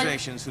 and, like,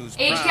 organizations whose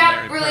age primary gap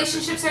purpose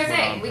relationships is to are a put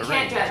thing. on We can't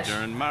parades judge.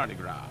 during Mardi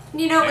Gras.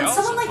 you know, They and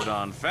also someone like put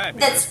on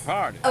fabulous that's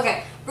parties.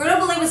 okay. Bruno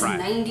Belay was Right.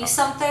 90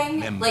 something.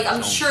 Members Like I'm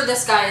only. sure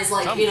this guy is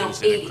like Some you know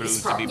consider 80s crews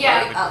to be probably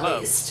private at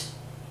clubs. least.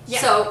 Yeah.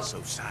 So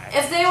Society.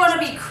 if they want to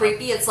be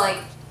creepy, it's like,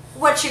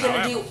 what you gonna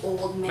However, do,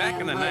 old man?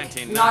 Back in the like,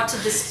 1990s, not to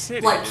the just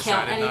city like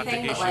count decided not to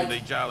anything, but issue like the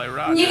Jolly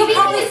Rogers you could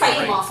probably annual fight him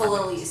parade off a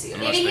little permits. easier.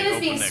 Unless Maybe they he was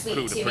open being their sweet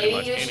crew to too. pretty Maybe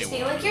much he was just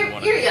being anyone like, who you're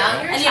wanted you're to young,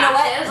 go. you're And you know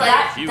what? attractive.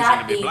 Like, Refusing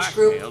That to be age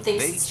group blackmailed,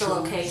 thinks they it's still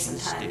chose okay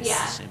sometimes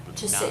Yeah. simply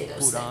to not say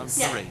those put on things.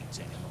 Yeah. parades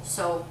anymore.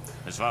 So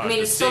As far I mean,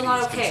 as it's the still city not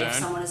is okay if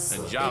concerned, someone is the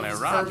verbally Jolly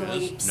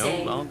Rogers no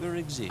saying longer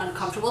exists.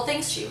 uncomfortable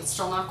things to you. It's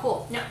still not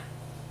cool. no,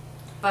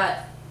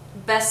 But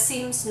Bess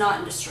seems not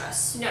in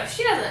distress. no,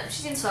 she doesn't.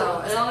 She seems So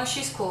cool. as long as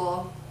she's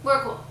cool,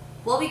 We're cool.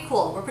 we'll be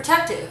cool. We're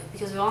protective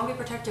because we want to be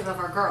protective of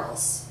our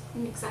girls.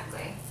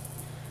 Exactly.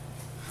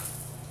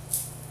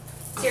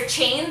 So your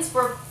chains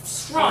were We're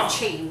strong. on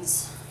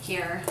chains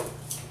here.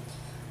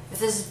 If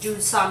this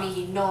dude saw me,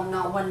 he'd know I'm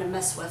not one to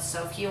mess with.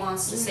 So if he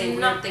wants to say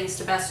No. weird things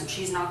to Bess and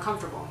she's not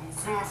comfortable,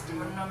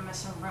 We're not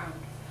messing around.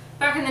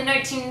 Back in the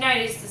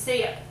 1990s, the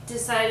city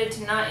decided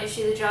to not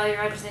issue the Jolly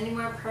Rogers any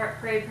more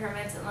parade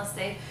permits unless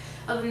they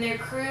opened their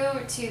crew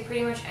to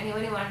pretty much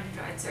anyone who wanted to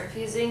join. So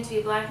refusing to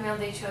be blackmailed,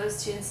 they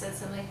chose to instead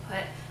simply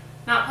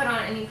not put on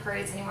any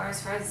parades anymore.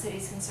 As far as the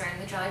city's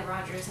concerned, the Jolly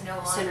Rogers no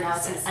longer so now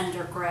it's exist. an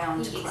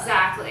underground club.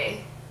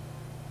 Exactly.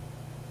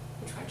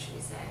 Which one should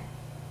we say?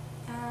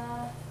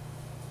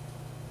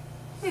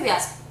 Maybe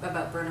ask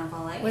about Bruno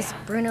Belay. Was Yeah.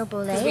 Bruno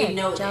 'Cause we Bollet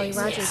know a Jolly they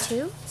Roger exist.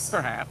 too?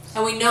 Perhaps.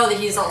 And we know that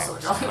he's also a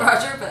Jolly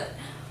Roger, but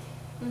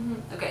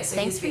Mm-hmm. okay, so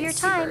Thanks he's for being your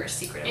super time.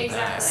 secretive.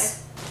 Exactly. About this.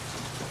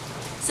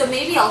 So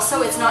maybe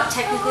also it's not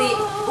technically. Ooh, he's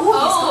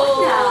Oh.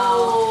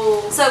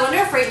 gone now. So I wonder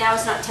if right now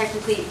is not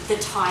technically the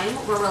time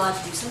where we're allowed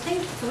to do something.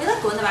 Can we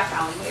like go in the back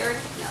alleyway or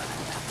no?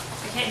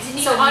 Not yet. Didn't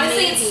So even,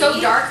 honestly, it's so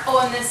maybe- dark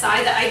on this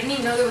side that I didn't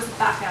even know there was a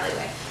back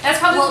alleyway. That's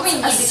probably Well, what we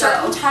need it's a to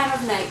certain go. time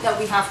of night that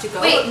we have to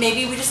go. Wait. But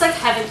maybe we just like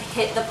haven't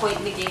hit the point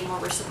in the game where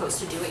we're supposed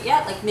to do it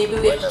yet. Like maybe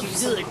we have to do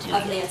some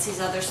of Nancy's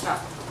other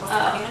stuff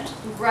beforehand.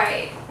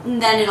 Right.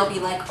 And then it'll be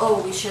like, oh,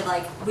 we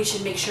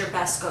should make sure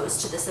Bess goes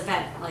to this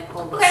event, like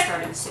when we're Okay.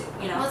 starting soon.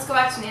 You know, Let's go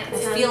back to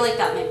Nancy. I feel like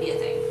that might be a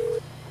thing.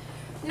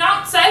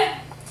 Not say.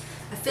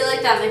 I feel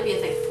like that might be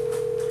a thing.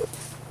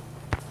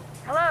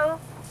 Hello?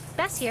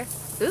 Bess here.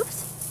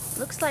 Oops.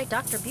 Looks like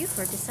Dr.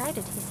 Buford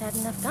decided he's had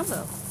enough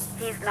gumbo.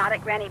 He's not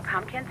at Granny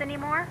Pumpkin's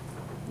anymore?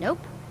 Nope.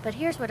 But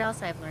here's what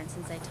else I've learned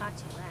since I talked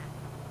to you last.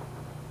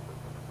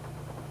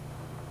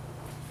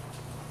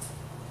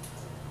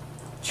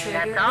 And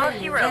that's all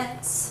she wrote.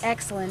 Events.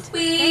 Excellent.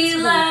 We Thanks for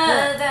the love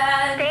report.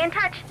 that. Stay in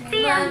touch.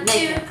 See ya. Love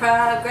Making to-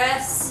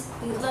 progress.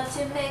 We love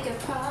to make a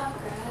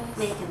progress.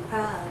 Making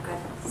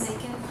progress.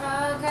 Making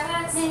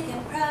progress.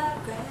 Making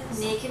progress.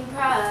 Making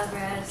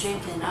progress.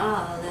 Drinking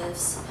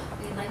olives.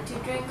 We like to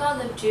drink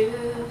olive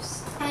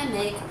juice. And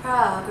make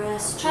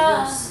progress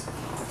Pro- juice.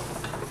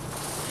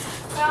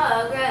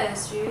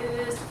 Progress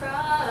juice.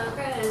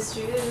 Progress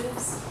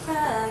juice.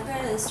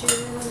 Progress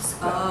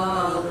juice.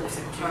 Olives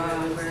and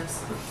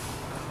progress.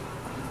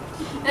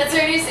 That's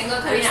our new single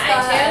coming to There's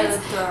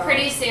iTunes that,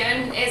 pretty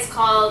soon. It's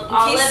called case-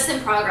 Olives in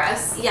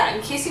Progress. Yeah,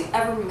 in case you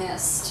ever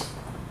missed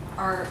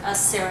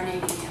us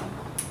serenading you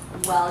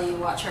while you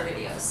watch our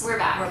videos. We're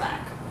back. We're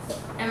back.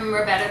 And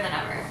we're better than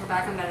ever. We're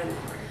back and better than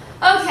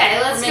ever.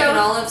 Okay, let's We're go. making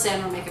olives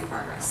and we're making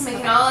progress. Making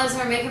Okay. olives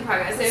and we're making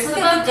progress. There's Let's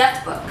the look at book. the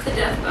death book. The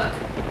death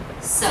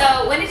book. So,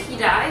 So when did he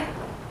die?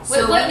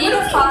 So what we need do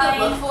to we find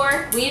look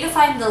for? we need to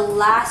find the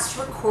last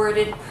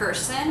recorded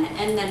person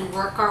and then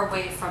work our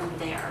way from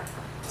there.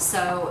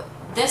 So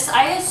this,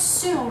 I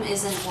assume,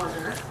 is in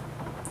order.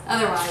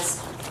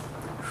 Otherwise,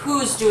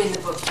 who's doing the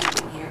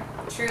bookkeeping here?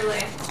 Truly.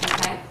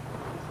 Okay.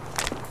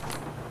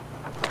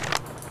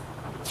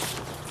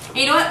 And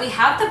you know what? We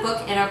have the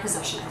book in our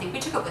possession. I think we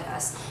took it with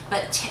us.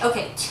 But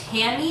okay,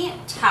 Tammy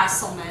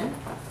Tasselman.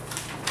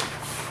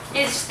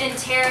 It's in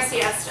Terra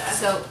Siesta.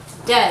 So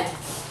dead.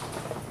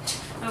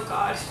 Oh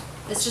God.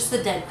 It's just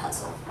the dead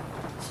puzzle.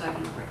 So I can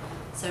remember.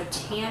 So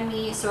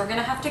Tammy. So we're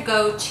gonna have to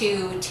go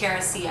to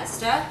Terra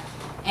Siesta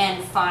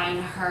and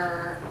find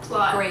her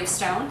Plot.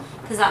 gravestone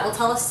because that will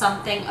tell us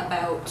something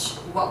about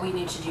what we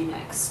need to do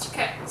next.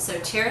 Okay. So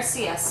Terra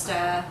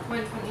Siesta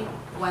 120.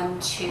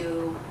 1,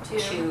 2,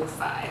 2,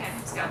 5. Okay,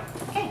 let's go.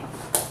 Okay.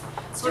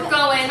 Let's do We're it.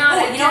 going on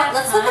Oh, a you know what?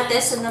 Let's look hunt. at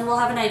this and then we'll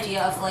have an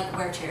idea of like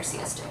where Terra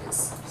Siesta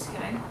is. Just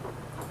kidding.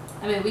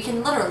 I mean, we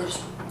can literally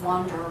just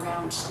wander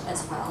around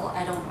as well.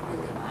 I don't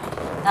really mind.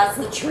 That's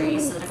the tree,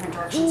 so the different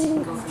directions you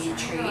can go from the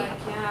tree. Like,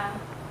 yeah.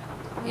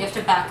 You have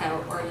to back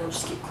out or you'll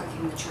just keep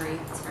clicking the tree.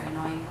 It's very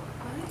annoying.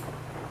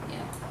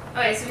 Yeah.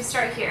 Okay, so we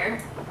start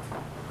here.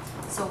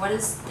 So what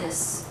is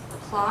this I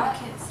plot?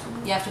 can't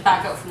see. You have to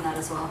back out from that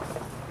as well.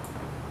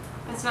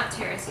 That's not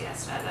Terra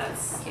Siesta.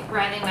 That's Riding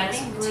Riding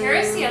Medicine. Blue.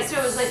 Terra Siesta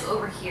was like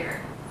over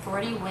here.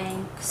 40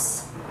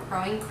 winks,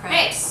 crowing Hey.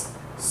 crepes.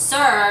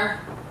 Sir!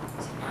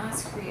 Now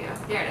screw you.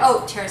 There it is.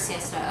 Oh, Terra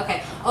Siesta.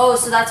 Okay. Oh,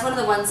 so that's one of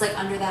the ones like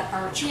under that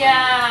arch.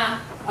 Yeah.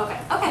 Okay.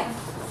 Okay.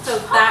 So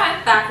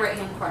back right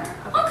hand corner.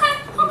 Okay.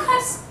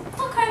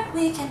 Okay. Okay.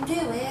 We can do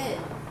it.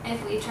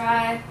 If we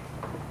try.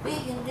 We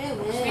can do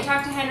it. Should we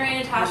talk to Henry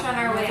and Natasha on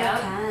our way Never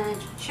out? can.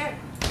 Sure.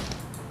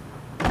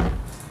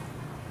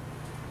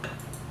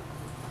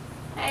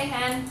 Hey,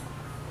 Hen.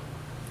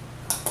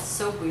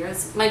 So weird.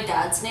 It's my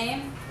dad's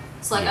name.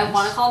 So like I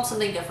want to call him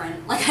something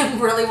different. Like I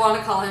really want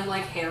to call him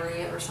like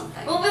Harry or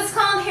something. Well, let's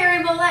call him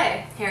Harry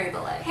Belay. Harry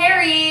Belay.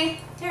 Harry.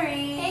 Harry.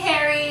 Hey,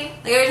 Harry.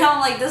 Like every time I'm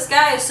like, this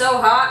guy is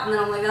so hot, and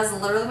then I'm like, that's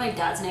literally my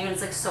dad's name, and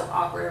it's like so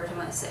awkward every time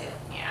I say it.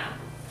 Yeah.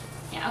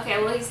 Yeah,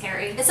 okay, well, he's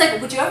Harry. It's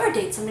like, would you ever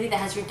date somebody that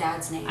has your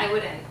dad's name? I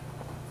wouldn't.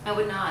 I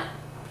would not.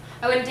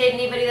 I wouldn't date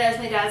anybody that has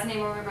my dad's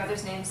name or my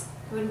brother's names.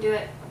 I wouldn't do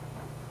it.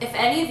 If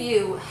any of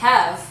you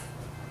have,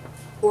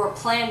 or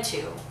plan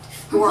to,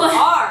 or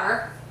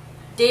are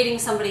dating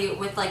somebody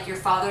with like your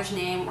father's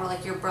name, or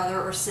like your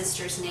brother or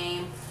sister's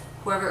name,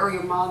 whoever, or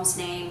your mom's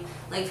name,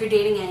 like if you're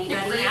dating Your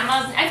anybody,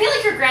 grandma's. I feel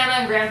like your grandma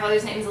and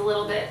grandfather's name's a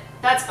little bit.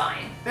 That's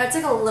fine. it's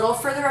like a little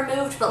further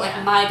removed, but like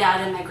Yeah. my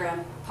dad and my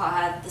grandpa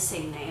had the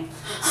same name,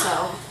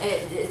 so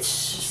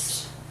it's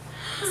just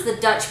it's the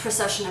Dutch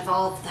procession of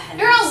all of the Henrys.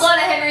 There are a lot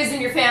of Henrys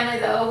in your family,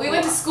 though. We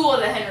went to school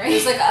with a Henry.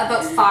 There's like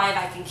about 5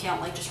 I can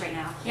count like just right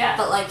now. Yeah.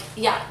 But like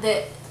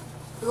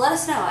let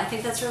us know. I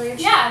think that's really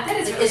interesting. Yeah, that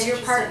is Like, really is your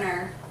interesting.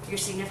 partner, your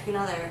significant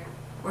other,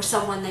 or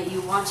someone that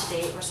you want to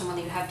date, or someone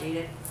that you have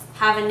dated,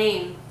 have a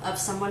name of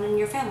someone in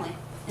your family?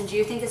 And do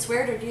you think it's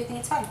weird, or do you think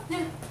it's fine?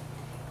 Yeah.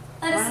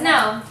 Let us Wanna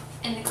know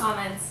in the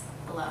comments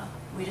below.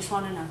 We just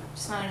want to know.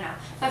 Just want to know.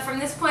 But from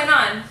this point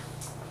on,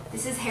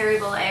 this is Harry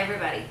Belay,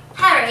 everybody.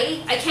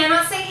 Harry! I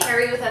cannot say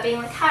Harry without being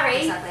like Harry.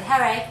 Exactly.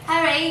 Harry.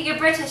 Harry, you're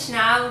British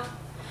now.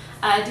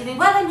 Do you think?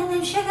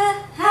 Watermelon sugar.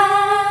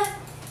 Ha.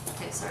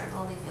 Okay, sorry.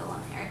 We'll leave you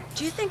alone, Harry.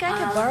 Do you think I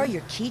could borrow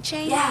your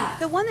keychain? yeah.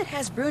 The one that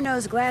has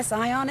Bruno's glass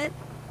eye on it?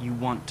 You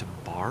want to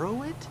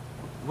borrow it?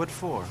 What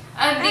for?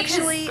 Because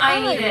Actually, I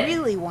all need I it.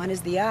 really want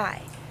is the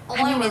eye. All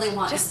I really it's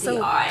want just is the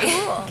so eye.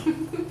 cool.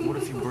 What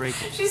if you break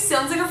it? She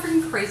sounds like a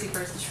freaking crazy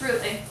person.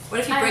 Truly.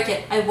 What if you break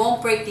it? I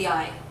won't break the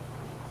eye.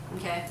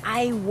 Okay.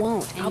 I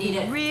won't. I I'll need be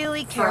it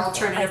really for careful.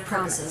 alternative I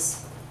promise.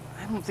 purposes.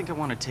 I don't think I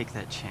want to take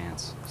that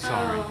chance.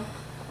 Sorry. Oh.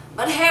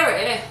 But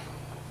Harry.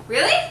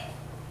 Really?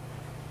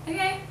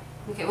 Okay.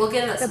 Okay, we'll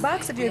get it. at The some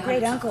box point. of your We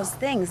great 100% uncle's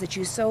things that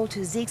you sold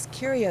to Zeke's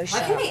curio Why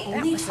shop. can we That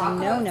only was a talk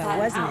about no-no, that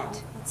wasn't now?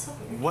 it? That's so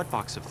weird. What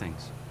box of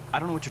things? I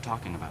don't know what you're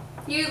talking about.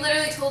 You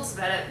literally told us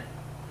about it.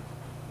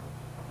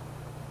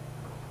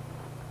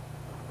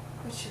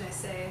 What should I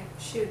say?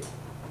 Shoot.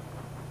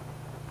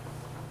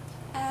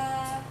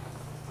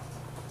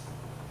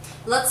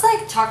 Let's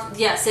like talk.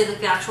 Yeah, say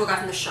like the actual guy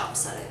from the shop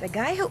said it. The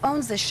guy who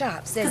owns the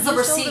shop said Because you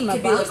the sold receipt him a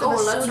could be like, box oh, of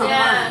let's assorted not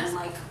Yeah. run.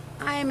 Like,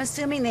 I'm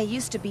assuming they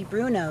used to be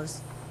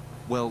Bruno's.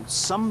 Well,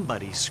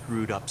 somebody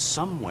screwed up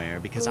somewhere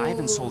because I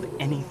haven't sold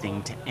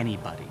anything to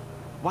anybody.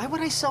 Why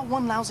would I sell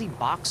one lousy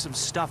box of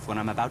stuff when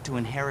I'm about to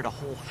inherit a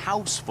whole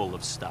house full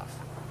of stuff?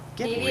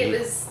 Get Maybe real.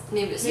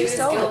 it was You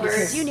sold it Gilbert.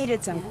 because you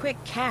needed some quick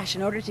cash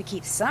in order to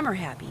keep Summer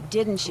happy,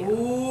 didn't you? How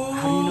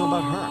do you know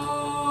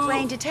about her?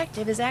 Playing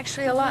detective is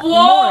actually a lot Whoa!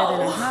 more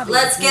than a hobby.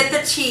 Let's with get me.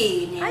 the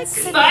tea, I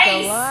Nancy. could Spice!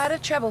 make a lot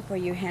of trouble for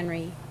you,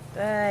 Henry.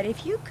 But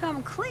if you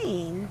come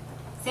clean,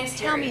 Seems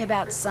tell me scary.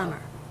 about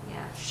Summer.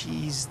 Yeah.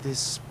 She's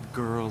this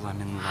girl I'm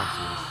in love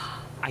with.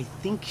 I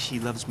think she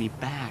loves me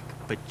back,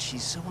 but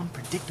she's so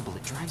unpredictable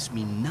it drives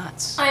me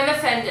nuts. I'm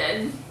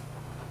offended.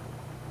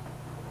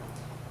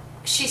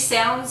 She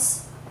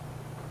sounds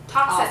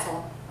Toxic.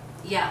 awful.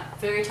 Yeah,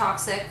 very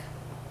toxic.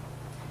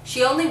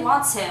 She only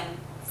wants him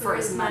for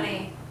his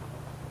money.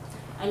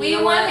 And We you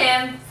know want what?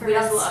 him for we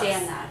his don't looks.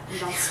 stand that. We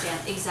don't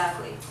stand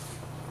exactly.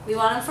 We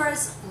want him for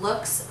his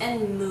looks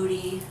and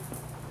moody,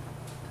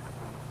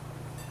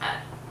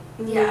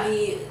 Yeah.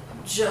 moody,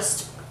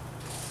 just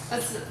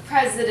That's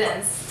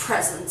presidents.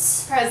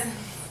 presence. Presents.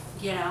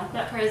 You know,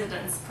 Not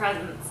presidents.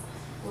 Presents.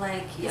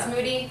 like He's yeah.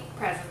 moody.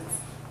 Presents.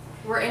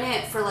 We're in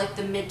it for like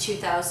the mid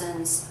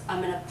 2000s.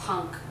 I'm in a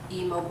punk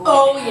emo boy.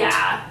 Oh band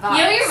yeah. vibes. You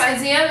know what he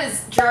reminds me of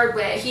is Gerard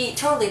Way. He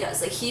totally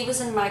does. Like he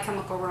was in My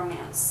Chemical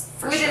Romance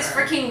for with sure. his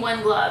freaking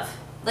one glove.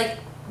 Like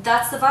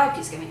that's the vibe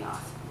he's giving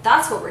off.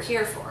 That's what we're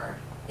here for.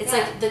 It's Yeah.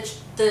 like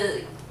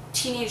the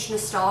teenage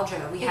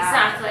nostalgia we have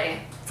Exactly.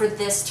 for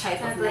this type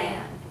Exactly. of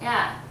man.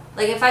 Yeah.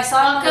 Like if I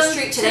saw him on the Welcome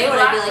street to today, the would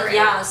I be Black like, Parade.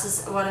 yeah, this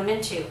is what I'm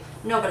into?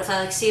 No, but if I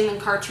like see him in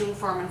cartoon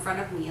form in front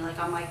of me, like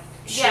I'm like,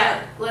 sure,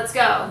 Yeah. Let's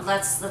go.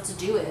 let's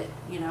do it.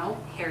 You know,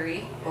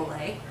 Harry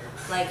Olay,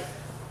 like,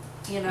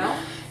 you know.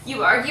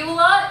 You argue a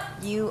lot.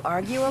 You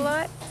argue a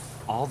lot?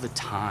 All the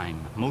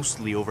time,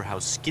 mostly over how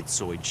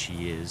schizoid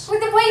she is.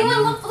 With the way you I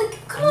mean, look,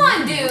 like, come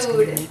on, what's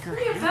gonna dude. make her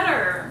Be happy?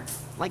 better.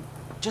 Like,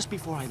 just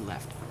before I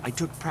left, I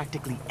took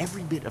practically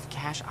every bit of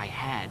cash I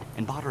had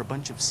and bought her a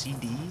bunch of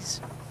CDs.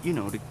 You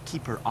know, to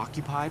keep her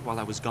occupied while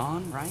I was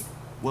gone, right?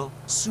 Well,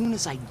 soon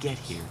as I get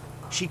here,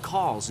 she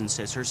calls and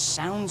says her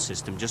sound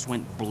system just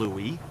went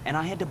bluey, and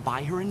I had to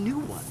buy her a new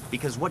one.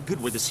 Because what good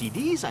were the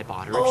CDs I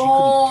bought her if she couldn't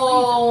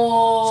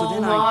Oh So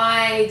then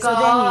my So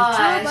gosh.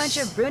 then you threw a bunch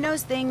of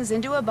Bruno's things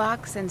into a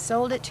box and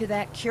sold it to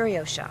that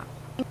curio shop.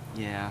 play?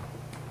 Yeah.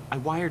 I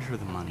wired her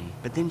the money,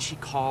 but then she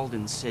called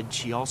and said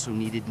she also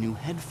needed new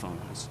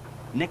headphones.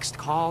 Next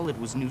call, it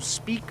was new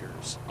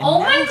speakers. And Oh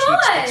now my she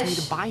expects me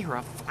gosh. to buy her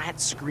a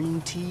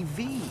flat-screen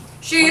TV.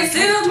 She's When I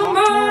try to in the talk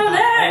to her about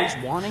morning always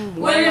wanting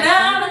one when like I'm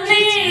that, in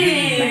she gets really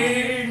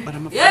need. mad. But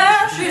I'm afraid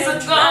Yeah, if she she's a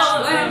tries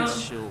darling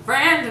once, she'll-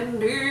 Brandon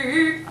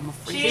dude. I'm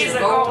afraid She's she'll a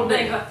go gold to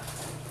digger. me.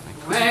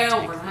 I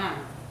Well, couldn't take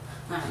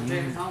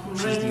her.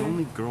 She's the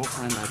only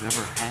girlfriend I've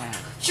ever had.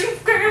 She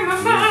gave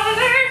my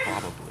money.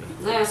 Probably.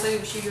 Yeah,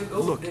 so she could go.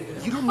 Look,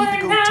 you don't need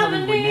to go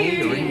telling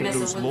Renee or any of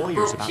those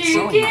lawyers about She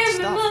selling gave that me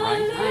stuff, money.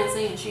 right? I ain't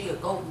saying she a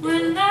gold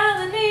When digger.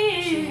 I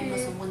She ain't need.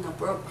 messing with no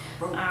broke.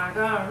 I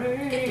gotta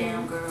leave. Get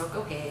down, girl.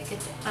 Go ahead. Get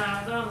down.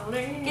 I gotta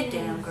leave. Get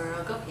down,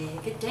 girl. Go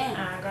ahead. Get down.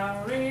 I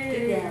gotta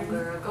Get down, leave.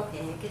 girl. Go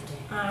ahead.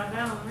 Get down. I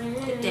gotta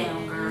leave. Get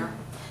down, girl.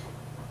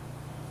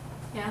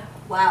 Yeah.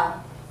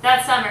 Wow.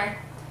 That's summer.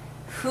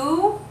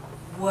 Who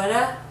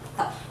woulda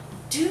thought?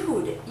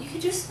 Dude, you could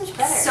do so much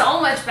better.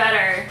 So much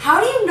better. How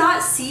do you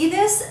not see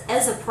this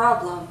as a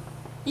problem?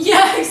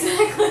 Yeah,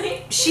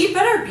 exactly. She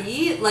better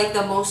be like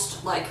the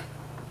most like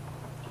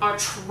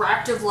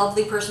attractive,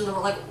 lovely person in the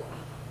world. Like,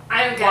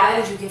 I don't why get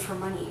would it. you give her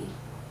money?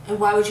 And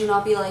why would you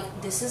not be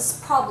like, this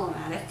is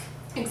problematic?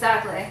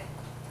 Exactly.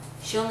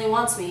 She only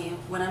wants me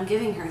when I'm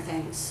giving her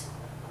things.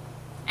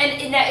 And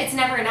it's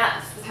never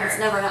enough with her. It's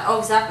never enough. Oh,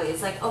 exactly.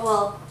 It's like, oh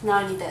well, now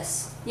I need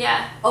this.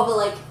 Yeah. Oh, but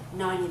like,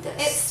 now I need this.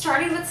 It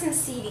started with some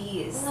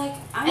CDs. It's like,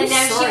 I'm and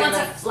now sorry, she wants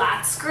like, a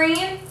flat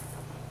screen.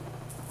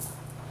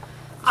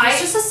 he's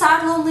just a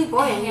sad, lonely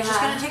boy, and he's just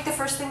Yeah. gonna take the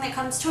first thing that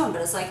comes to him.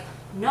 But it's like,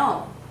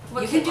 no,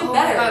 What you can do oh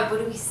better. my god, what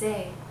do we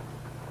say?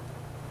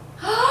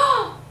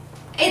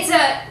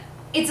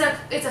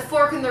 It's a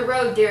fork in the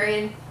road,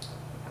 Darian.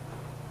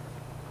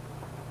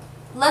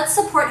 Let's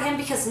support him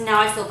because now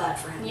I feel bad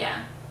for him.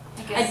 Yeah.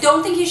 I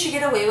don't think he should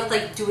get away with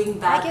like doing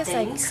bad I guess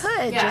things.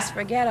 I could Yeah. just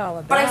forget all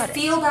about But it. I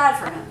feel bad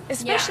for him.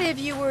 Especially if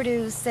you were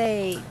to,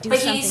 say, do But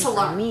he something needs to for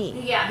learn.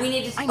 me. Yeah. We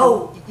need to. I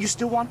know. You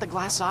still want the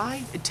glass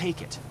eye?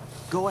 Take it.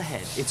 Go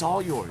ahead. It's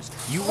all yours.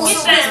 You want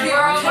Also, Damn, we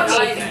are damn,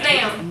 conniving.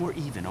 damn. and we're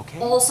even, okay?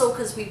 Also,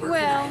 because we were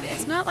Well, conniving.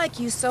 it's not like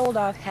you sold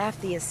off half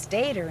the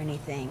estate or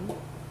anything.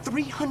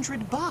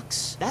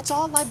 $300. That's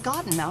all I've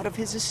gotten out of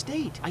his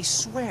estate. I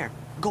swear.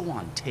 Go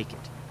on, take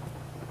it.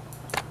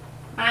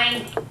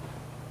 Fine.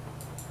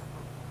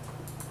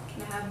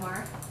 Can I have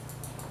more?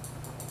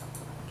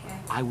 Okay.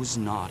 I was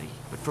naughty,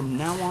 but from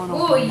now on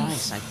I'll be Oy.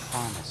 nice, I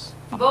promise.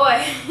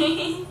 Boy.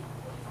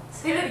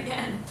 Say that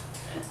again.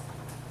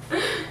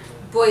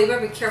 Boy, you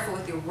better be careful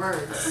with your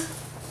words.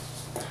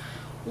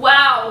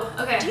 Wow.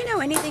 Okay. Do you know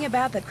anything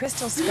about the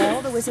crystal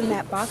skull that was in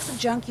that box of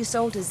junk you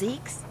sold to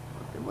Zeke's?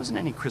 There wasn't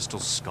any crystal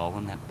skull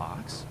in that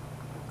box.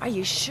 Are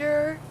you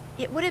sure?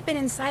 It would have been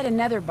inside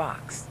another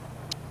box.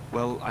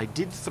 Well, I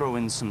did throw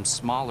in some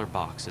smaller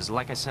boxes.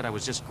 Like I said, I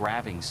was just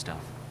grabbing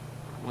stuff.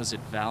 Was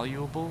it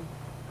valuable?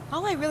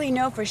 All I really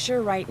know for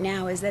sure right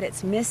now is that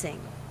it's missing.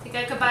 Think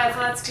I could buy a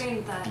flat screen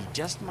with that? Be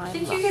just my I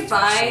think luck you could to buy,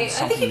 find I think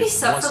something you'd be that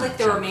stuck for wasn't like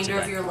the junk remainder to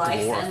of that your life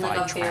and like a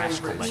glorified very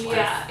trash rich collector. life.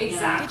 Yeah,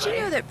 exactly. Did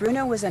you know that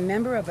Bruno was a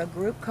member of a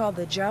group called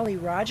the Jolly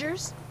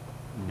Rogers?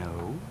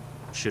 No.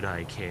 Should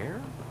I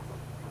care?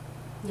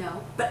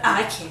 No, but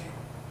I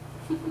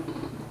care.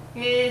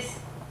 Yes.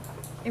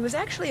 It was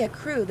actually a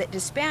crew that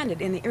disbanded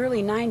in the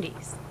early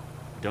 90s.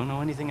 Don't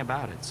know anything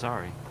about it,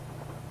 sorry.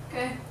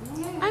 Okay.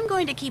 I'm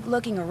going to keep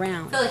looking I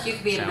around. feel like you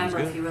could be a Sounds member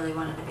good. if you really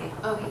wanted to be.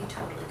 Oh, you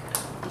totally could.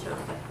 You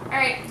totally could.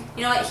 Alright.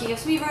 You know what? He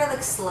gives me very like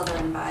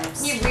Slytherin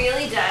vibes. He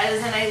really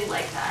does, and I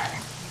like that.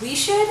 We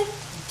should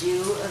do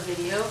a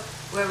video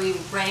where we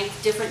rank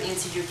different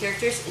Nancy Drew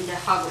characters into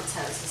Hogwarts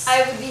houses.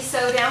 I would be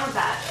so down with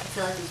that. I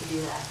feel like we could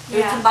do that. We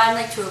Yeah. would combine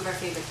like two of our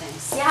favorite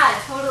things. Yeah,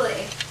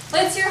 totally.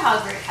 What's your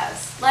Hogwarts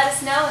house? Let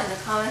us know in the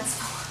comments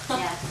below.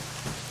 Yeah.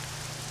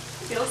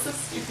 I feel so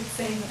stupid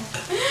saying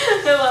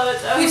that. I love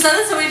it though. We've said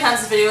this so many times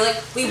in this video, like,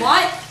 we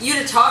want you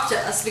to talk to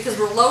us because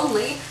we're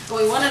lonely and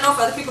we want to know if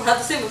other people have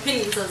the same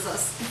opinions as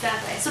us.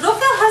 Exactly. So don't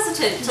feel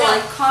hesitant to Yeah.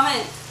 like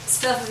comment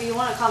stuff if you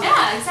want to comment.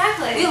 Yeah,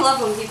 exactly. We love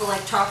when people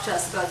like talk to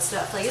us about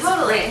stuff. Like, it's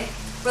Totally. great.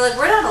 We're like,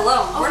 we're not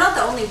alone. We're not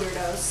the only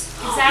weirdos.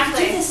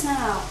 Exactly. Do this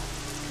now.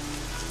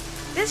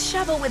 This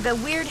shovel with the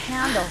weird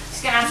handle.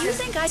 Just gonna ask Do you her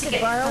think to I could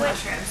get borrow the it?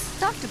 mushrooms.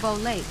 Dr.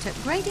 Bolay took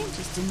great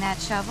interest in that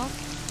shovel.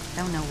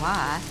 Don't know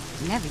why.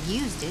 Never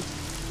used it.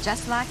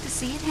 Just like to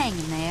see it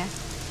hanging there.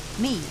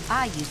 Me,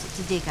 I use it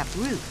to dig up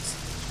roots.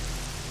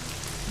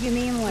 You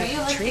mean Do like you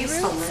like tree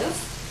things to roots?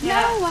 live?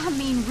 Yeah. No, I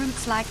mean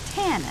roots like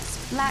tannis,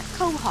 black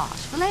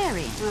cohosh,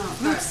 valerian. Oh,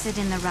 Roots that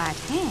in the right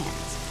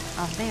hands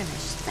are very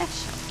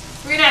special,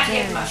 We're gonna have to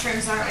get the Very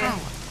mushrooms, aren't we?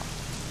 powerful.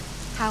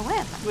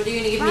 However, What are you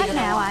gonna give me right that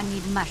I now I want?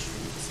 need mushrooms.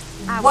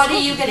 I was What are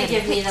hoping you to gonna get a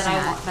give me pick that I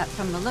tonight, want? But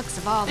from the looks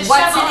of all the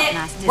What's in shovel, it?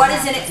 I still What is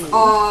have in to it? do.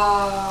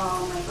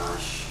 Oh my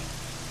gosh.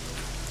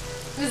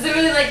 It was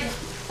literally like,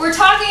 we're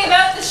talking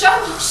about the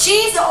shovel.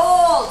 She's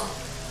old.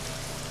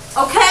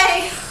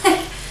 Okay?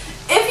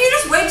 If you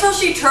just wait till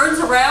she turns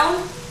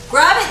around,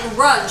 grab it and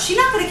run. She's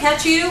not gonna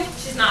catch you.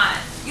 She's not.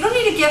 You don't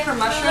need to get her I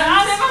mushrooms.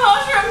 have my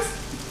mushrooms.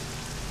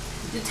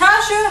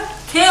 Natasha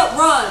can't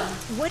run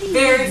What do you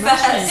very need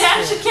fast. mushrooms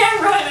Yeah, she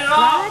can't run at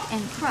all. Dried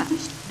and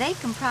crushed, they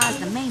comprise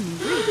the main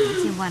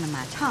ingredients in one of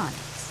my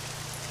tonics.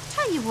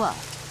 Tell you what,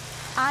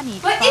 I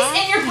need What 5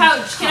 is in your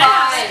pouch? Can I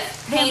have it?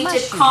 Five They're painted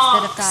mushrooms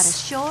that have got a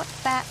conchs. short,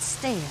 fat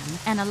stem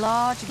and a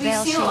large We've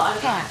seen a lot bell-shaped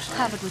of them, cap actually.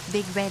 covered with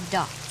big red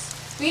dots.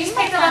 We just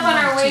picked them up on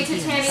our way to Might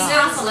Tammy find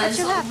Tasselman. But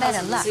you'll have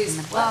better luck in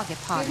the boggy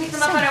We part of picked the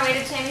them up on our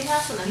cemetery. way to Tammy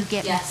Tasselman. You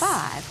get Yes. me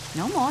 5,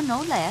 no more, no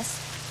less,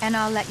 and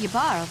I'll let you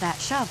borrow that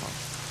shovel.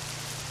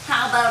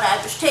 How about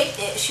I just take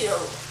that shoe?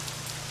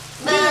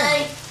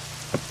 Bye.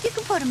 You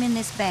can put them in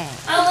this bag.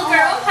 Oh, look,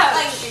 our own pouch.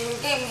 Thank you.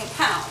 Give me a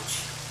pouch.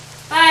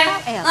 Bye.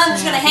 What else I'm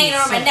just may gonna I hang be it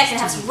around my of neck and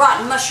have service some to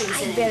rotten mushrooms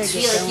I in it. better Just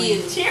get be like going. you.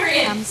 you?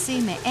 Tyrion. Come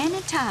see me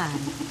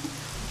anytime.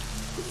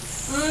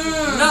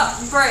 Not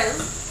bread.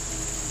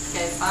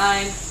 Okay,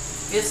 fine.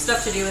 We have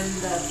stuff to do in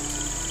the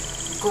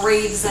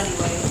graves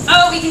anyway.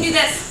 Oh, we can do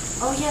this.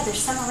 Oh yeah, there's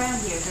some around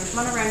here. There's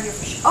one around here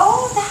for sure.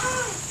 Oh,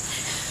 that!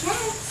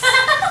 Yes!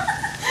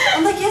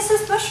 I'm like, yes,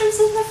 there's mushrooms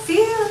in the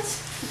field.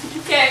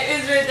 Okay,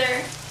 it's right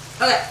there.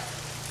 Okay.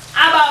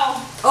 Abo.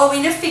 Oh,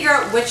 we need to figure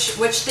out which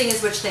thing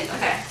is which thing.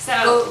 Okay, so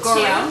Go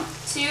two. around.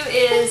 2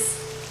 is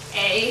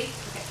A.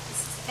 Okay,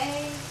 this is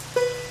A.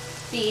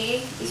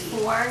 B is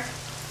 4.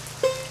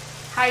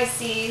 High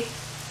C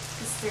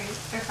is 3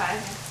 or 5.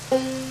 Yeah.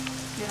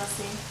 Middle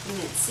C.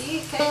 Mid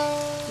C, okay.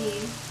 D.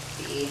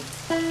 B.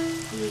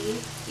 E.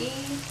 E.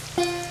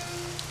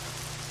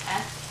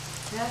 F.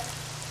 F.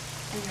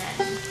 And then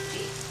G.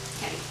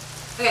 Okay.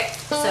 Okay,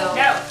 so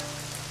No.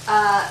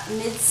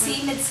 mid C,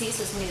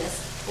 so it's gonna be this.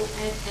 Oh, I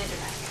did it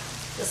back here.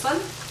 This one.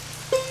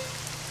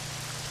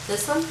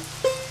 This one.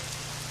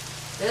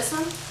 This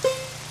one.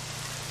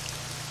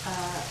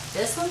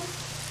 This one.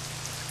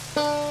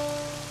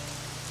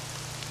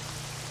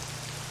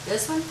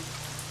 This one.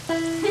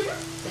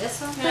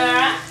 This one.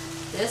 Alright.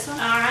 This one.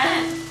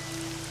 Alright.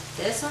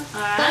 This one.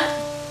 Alright.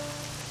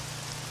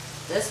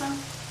 This one.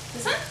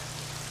 This one?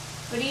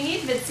 What do you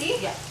need,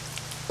 Bitsy? Yeah.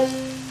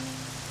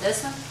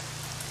 This one.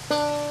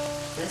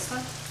 This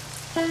one.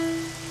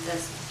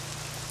 This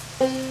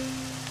one.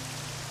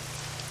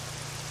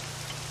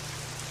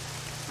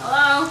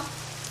 Hello?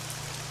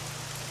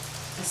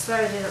 I swear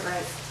I did it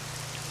right.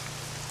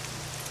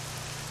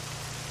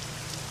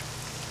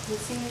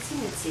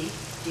 Mitzi,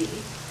 D.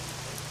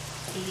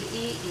 E,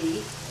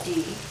 D,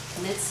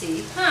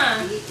 mid-C,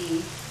 Huh. D, E,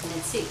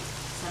 mid-C.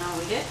 So now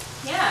we did?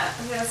 Yeah.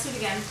 Okay, let's do it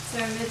again. So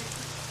mid.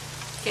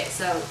 Okay,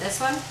 so this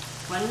one,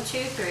 1,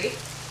 2, 3.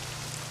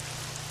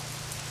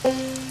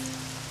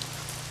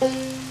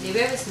 Maybe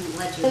I was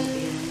led you in the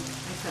beginning.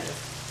 I could have.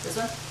 This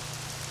one?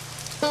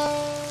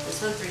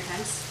 This one 3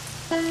 times.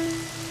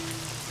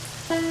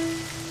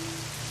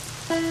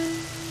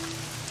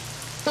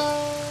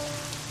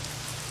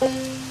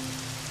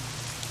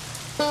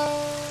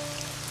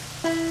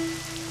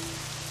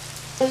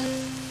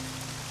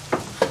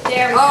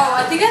 There we go. Oh,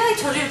 I think I like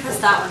told you to press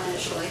that one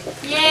initially.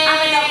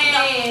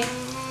 Yay!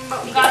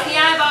 But we Got the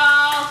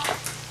eyeball.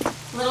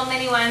 Little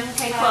mini one.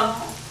 Okay, cool.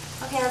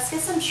 Okay, let's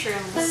get some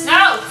shrooms.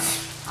 No!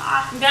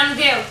 I'm done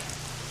with you.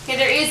 Okay,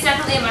 there is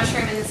definitely a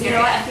mushroom in this You area.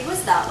 know what? I think it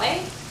was that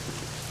way.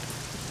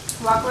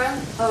 Walk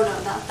around. Oh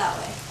no, not that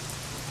way.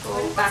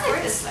 Go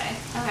backwards. This way.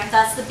 Okay.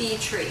 That's the bee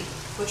tree,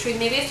 which we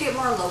maybe have to get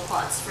more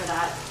loquats for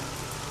that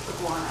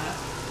iguana.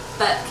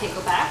 But okay,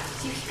 go back.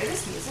 Do you hear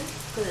this music?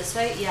 Go this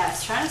way. Yeah,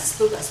 it's trying to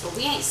spook us, but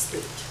we ain't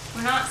spooked.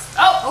 We're not.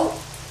 Oh! Oh!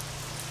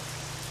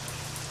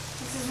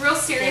 This is real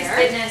serious There.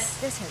 business.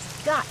 This has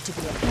got to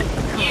be a painted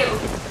Ew.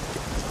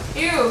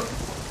 Ew.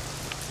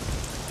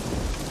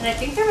 And I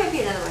think there might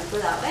be another one. Go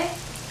that way.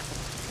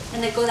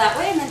 And then go that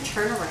way and then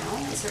turn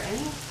around. Is there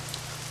any?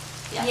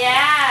 Yeah.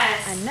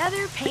 Yes.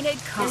 Another painted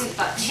Here's cone. a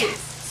bunch.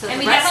 So And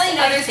the we rest definitely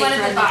know I there's think one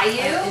in are the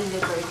bayou. In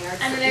the graveyard.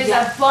 And then there's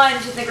Yeah. a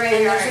bunch in the And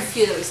graveyard. there's a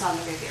few that we saw in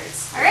the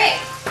graveyards. Alright.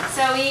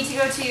 So we need to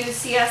go to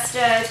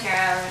Siesta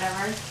Terra or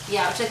whatever.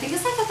 Yeah, which I think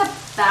is like at the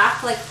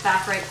back,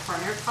 back right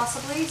corner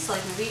possibly. So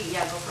like maybe,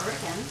 yeah, go forward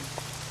again.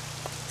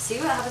 See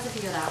what happens if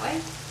you go that way.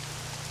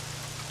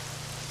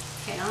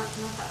 Okay, not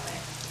that way.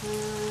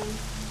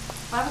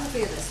 What happens if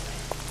we go this way?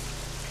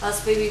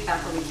 Let's maybe back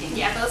where we came.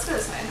 Yeah, but let's go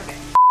this way. Okay.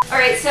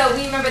 Alright, so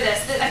we remember this.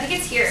 I think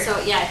it's here. So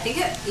yeah, I think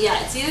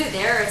it's either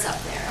there or it's up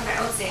there. Okay,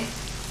 let's see.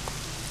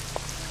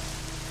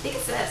 I think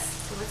it's this.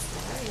 So what's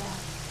there? Yeah.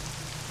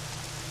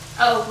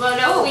 Oh, well,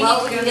 no, Oh, we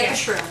well, need we to can go get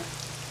here. the shroom.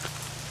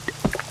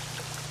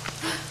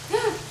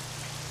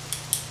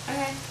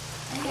 Okay.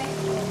 Okay.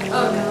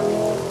 Oh no.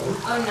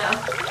 Oh no.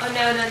 Oh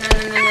no, no, no, no,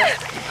 no, no.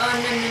 Oh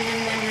no, no, no,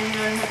 no, no,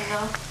 no, no,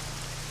 no.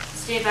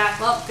 Stay back.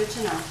 Well, good to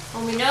know.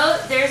 Well, we know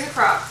there's a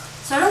croc.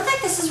 So I don't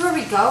think this is where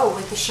we go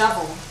with the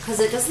shovel, because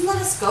it doesn't let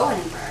us go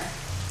anywhere.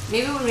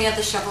 Maybe when we have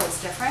the shovel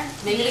it's different.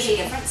 Maybe there's a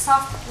different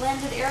soft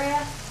landed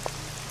area.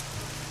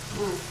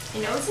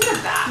 You know, it's in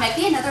the back. Might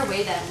be another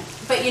way then.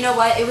 But you know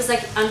what? It was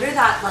like under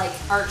that like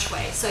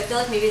archway. So I feel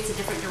like maybe it's a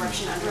different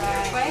direction under the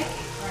archway.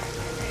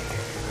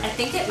 I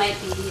think it might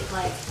be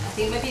like, I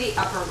think it might be the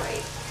upper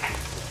right. Okay.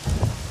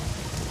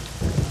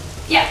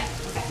 Yeah.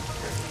 Okay,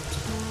 perfect.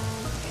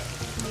 Okay.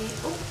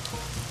 Oh.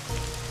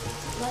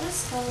 Let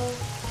us go.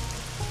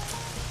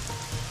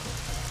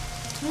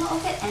 Can we not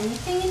look at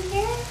anything in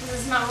here?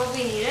 This is not what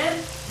we needed.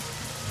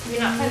 Did we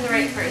not find the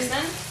right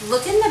person?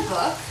 Look in the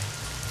book.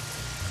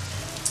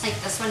 Like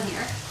this one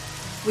here.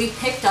 We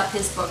picked up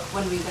his book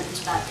when we went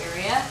into that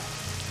area.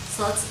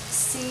 So let's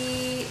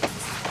see.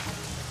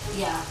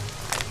 Yeah.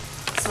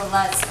 So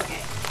let's,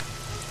 okay.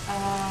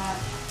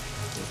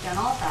 We've done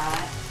all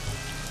that.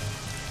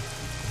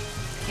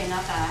 Okay,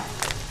 not that.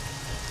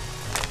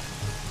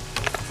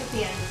 It's at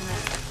the end, isn't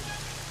it?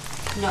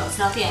 No, it's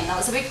not the end. That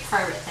was a big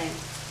pirate thing.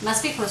 It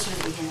must be closer to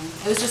the beginning.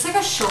 It was just like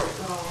a short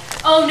little...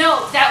 Oh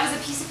no, that was a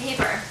piece of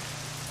paper.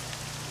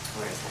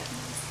 Where is it?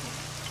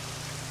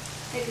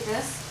 Maybe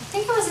this. I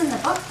think it was in the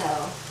book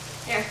though.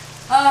 Here.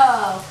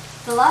 Oh,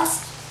 the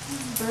last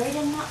buried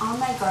in on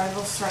my guard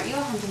will start you a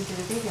hunting through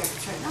the graveyard.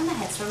 It's written on the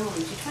headstone will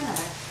lead you to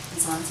another, and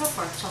so on and so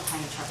forth till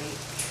tiny Chubby.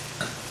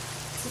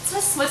 It's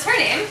just What's her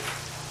name?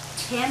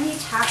 Tammy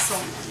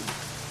Tasselman.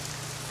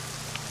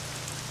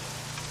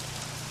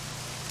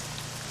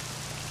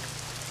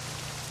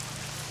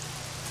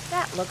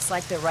 That looks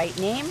like the right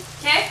name.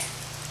 Okay.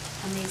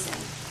 Amazing.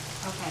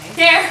 Okay.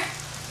 There.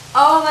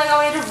 Oh my god,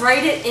 we had to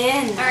write it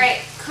in.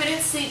 Alright.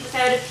 Couldn't sleep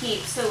without a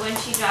peep, so when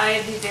she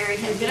died, we buried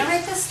him. I'm gonna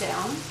write this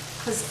down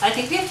because I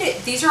think we have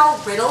to. These are all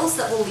riddles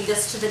that will lead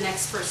us to the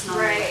next person on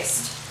the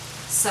list.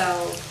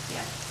 So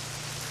yeah,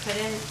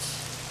 couldn't.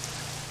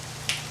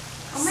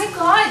 Oh my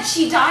god,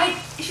 she died.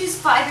 She was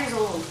 5 years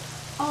old.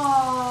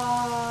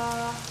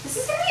 Aww. This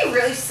is gonna be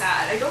really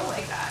sad. I don't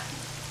like that.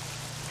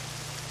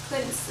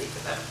 Couldn't sleep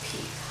without a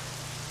peep.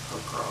 Oh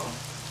girl.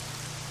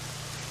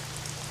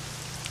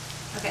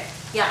 Okay.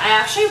 Yeah, I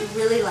actually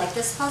really like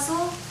this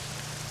puzzle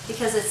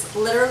because it's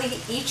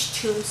literally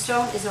each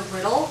tombstone is a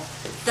riddle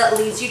that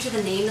leads you to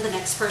the name of the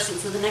next person.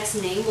 So the next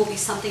name will be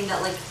something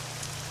that like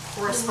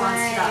corresponds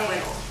to that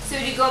riddle. So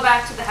would you go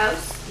back to the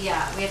house?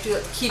 Yeah, we have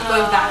to keep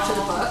going back to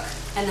the book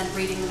and then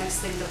reading the next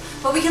thing.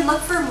 But we can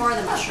look for more of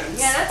the mushrooms.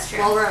 Yeah, that's true.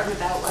 While we're out and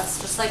about,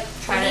 let's just like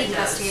try We to need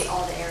investigate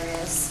all the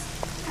areas.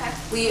 Okay.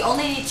 We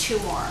only need 2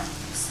 more,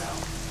 so.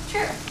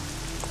 Sure.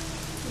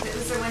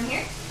 Was there one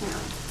here? No.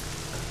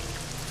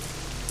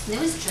 And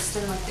it was just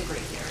in like the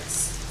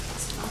graveyards.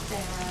 It's not there.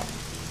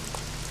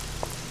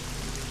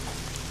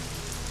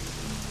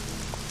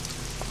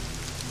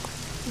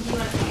 Do you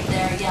want to take it?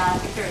 There, yeah, I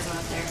think there is one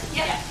up there.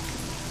 Yep. Yeah.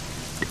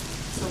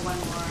 So one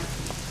more.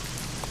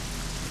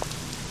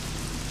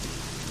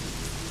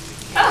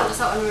 Oh. Is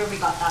that one where we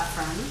got that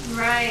from?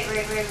 Right.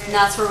 And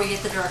that's where we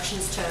get the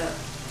directions to.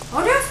 I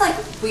wonder if like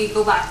we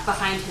go back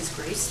behind his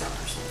gravestone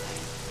or something.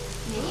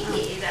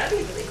 Maybe. That would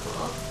be really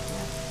cool.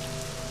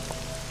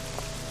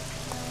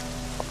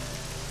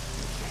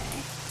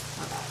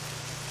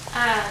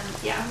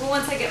 Yeah, well,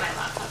 once I get my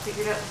laptop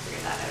figured out, we'll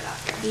figure that out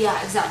after.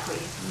 Yeah, exactly.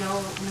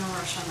 No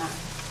rush on that.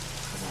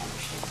 Because I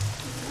understand.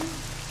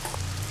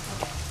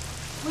 Okay.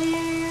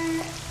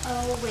 Where,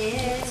 oh,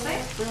 where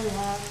will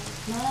our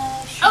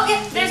mushroom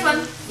Okay, there's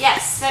one.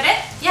 Yes. Is that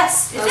it?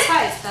 Yes, that Is was it?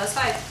 5. That was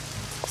 5.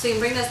 So you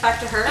can bring those back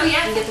to her Oh,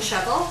 yeah. and get the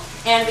shovel,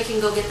 and we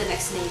can go get the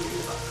next name in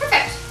the book.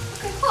 Perfect.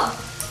 Okay, cool.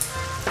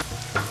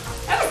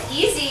 That was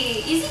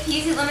easy. Easy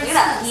peasy, lemon Look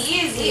at us.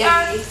 squeezy. We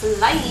are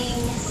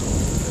flying.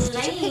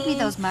 Did you pick me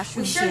those We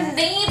mushrooms sure yet?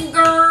 did,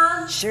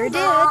 girl. Sure did.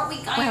 Girl, we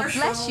got Well, your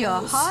bless your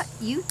shrooms. heart,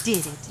 you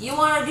did it. You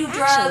want to do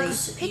Actually,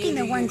 drugs? picking you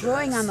the do one your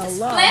growing on drugs. the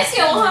log. Bless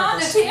your coming out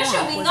heart, of the Natasha,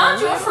 swamp we was got a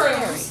your little fruits.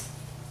 hairy.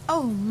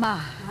 Oh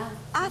my.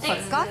 I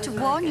Thanks. forgot to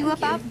warn you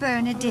about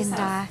Bernie, didn't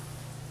I?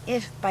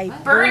 If by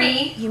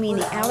Bernie? you mean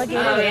the alligator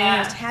Oh, that yeah.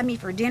 almost had me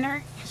for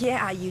dinner,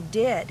 yeah, you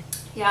did.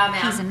 Yeah,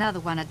 He's ma'am. another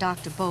one of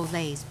Dr.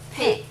 Bolay's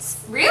pets.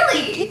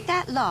 Really? Pick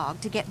that log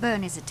to get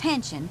Bernie's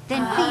attention,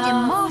 then feed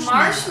him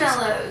marshmallows.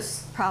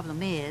 Marshmallows.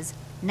 Problem is,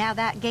 now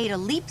that gator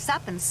leaps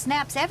up and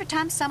snaps every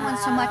time someone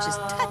so much as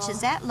touches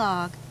that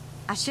log.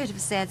 I should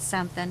have said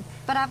something,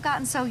 but I've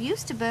gotten so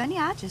used to Bernie,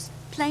 I just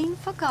plain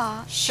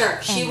forgot. Sure,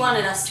 she Anyway,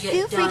 wanted us to get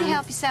Feel done free to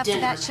help yourself dinner.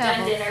 to that Done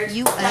shovel. dinnered.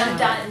 You Done earned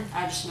it. done.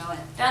 I just know it.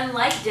 Done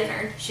like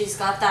dinner. She's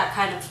got that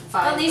kind of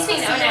vibe. At least we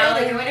about know her. now.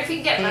 Like, I wonder if you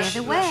can get Fare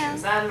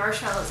mushrooms, thee well.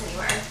 marshmallows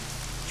anywhere.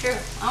 True.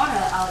 I want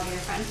an alligator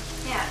friend.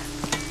 Yeah.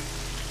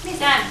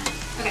 Done.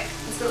 Okay,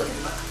 let's go look at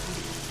the book.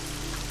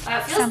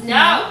 It feels Something no.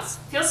 else?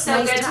 Feels so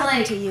Nice good to talking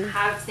like to you.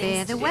 have Fare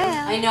things thee to do.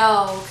 well. I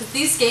know, because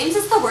these games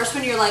is the worst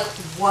when you're like,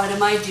 what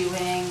am I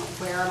doing?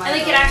 Where am I And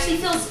like going? it actually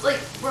feels like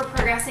we're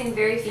progressing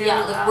very fairly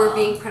Yeah, like well. we're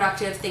being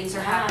productive, things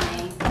are Yeah.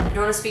 happening. I don't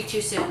want to speak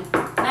too soon.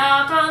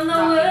 Knock on the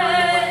Knocking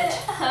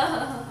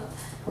wood.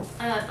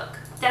 on Book.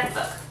 Death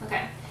book.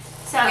 Okay.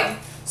 So Okay,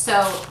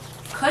 so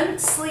couldn't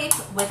sleep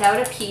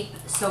without a peep,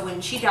 so when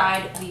she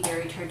died, we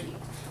buried her deep.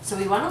 So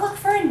we want to look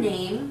for a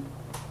name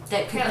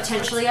that could Yeah,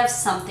 potentially have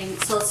something.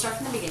 So let's start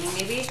from the beginning,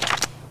 maybe.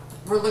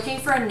 We're looking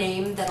for a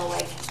name that'll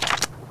like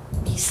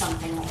be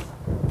something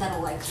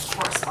that'll like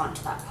correspond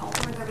to that poem.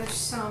 oh my god, there's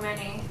so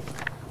many.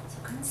 So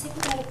couldn't sleep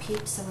without a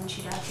peep, so when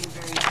she died, we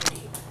buried her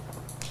deep.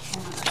 Oh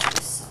my gosh,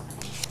 there's so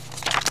many.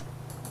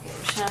 Okay,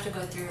 we're just gonna have to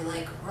go through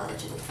like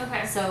relatively.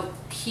 Okay. So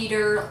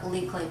Peter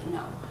Linklater,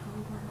 no.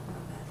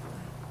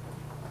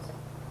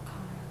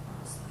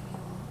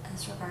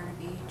 Ezra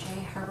Barnaby, J.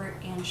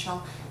 Herbert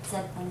Anshaw,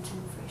 Zed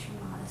Benton, Fraser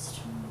Modest.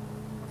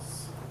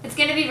 It's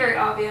gonna be very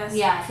obvious.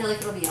 Yeah, I feel like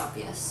it'll be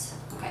obvious.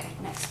 Okay,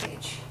 next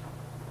page.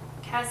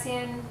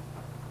 Cassian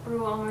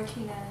Ruel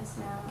Martinez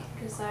now.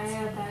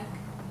 Josiah Beck.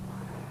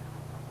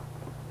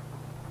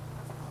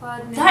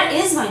 Claude That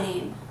Nimbus. is my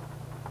name.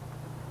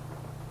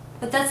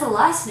 But that's the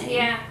last name.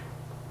 Yeah.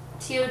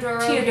 Teodoro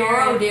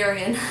Teodoro Darian.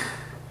 Darian.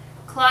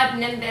 Claude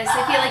Nimbus.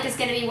 I feel like it's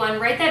gonna be one.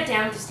 Write that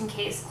down just in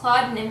case.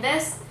 Claude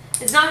Nimbus.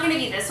 It's not gonna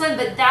be this one,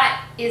 but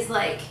that is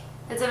like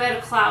it's about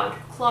a cloud.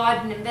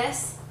 Claude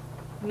Nimbus.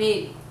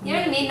 Maybe. You know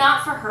what I mean?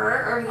 Not for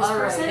her or this I'll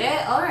person. write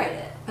it. I'll write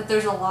it. But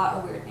there's a lot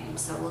of weird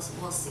names, so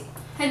we'll see.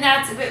 And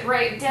that's a bit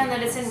right down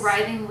that it's in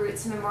Writhing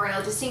Roots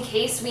Memorial, just in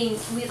case we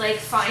like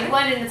find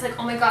one and it's like,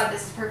 oh my god,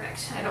 this is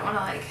perfect. I don't want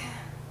to like,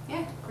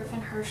 Yeah.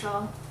 Griffin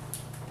Herschel,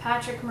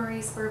 Patrick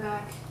Maurice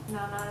Burback, no,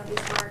 none of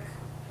these work.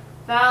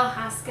 Val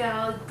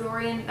Haskell,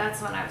 Dorian, that's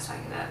the one I was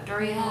talking about.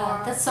 Dorian Yeah,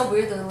 Moore. that's so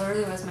weird that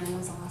literally was my name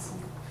was the last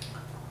one.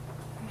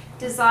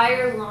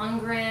 Desire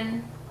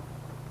Longren.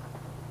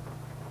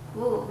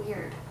 Ooh,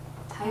 weird.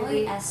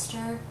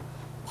 Polyester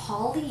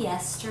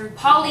Polyester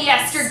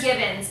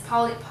Gibbons.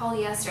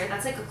 Polyester.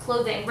 That's like a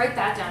clothing. Write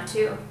that down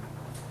too.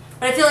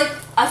 But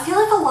I feel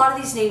like a lot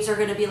of these names are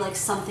gonna be like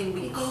something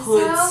we You think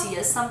could so? see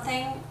as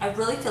something. I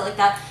really feel like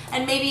that.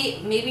 And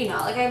maybe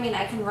not. Like I mean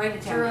I can write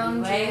it down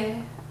Jerome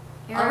anyway.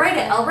 J. I'll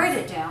write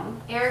it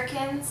down.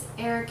 Ericans.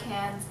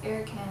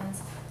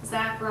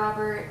 Zach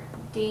Robert,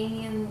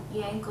 Damien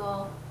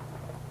Yankel,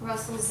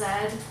 Russell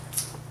Zed,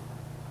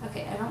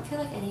 Okay, I don't feel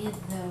like any of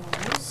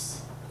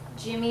those.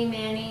 Jimmy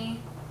Manny,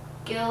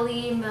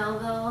 Gilly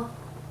Melville,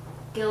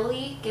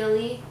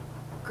 Gilly,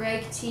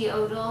 Greg T.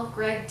 Odell,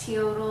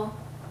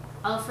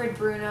 Alfred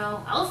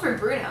Bruno.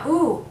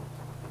 Ooh.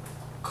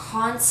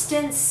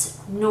 Constance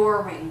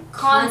Snoring.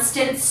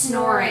 Constant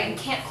snoring.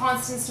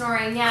 Constant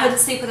snoring, yeah. Couldn't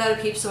sleep without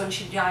a peep, so when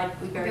she died,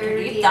 we buried her Buried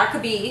her deep. deep. That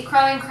could be.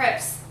 Crowing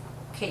Crips.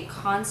 Okay,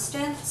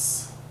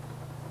 Constance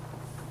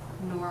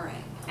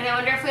Snoring. And I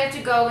wonder if we have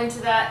to go into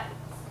that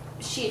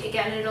sheet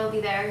again, it'll be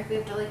there. We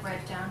have to like write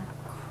it down.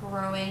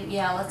 Crowing.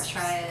 Yeah, let's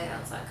try it. Yeah,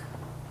 let's look.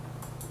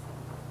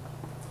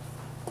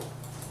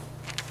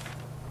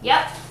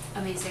 Yep.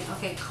 Amazing.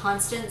 Okay,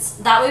 Constance.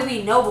 That way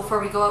we know before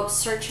we go out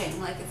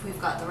searching, like if we've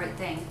got the right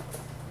thing.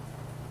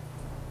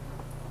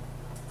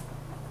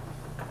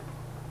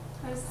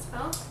 How does it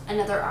spell?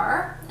 Another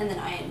R and then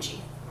ing.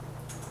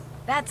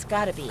 That's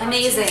gotta be it.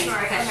 Amazing.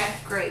 Snoring, okay.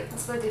 Great.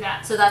 Let's go do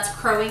that. So that's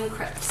Crowing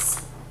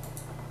Crips.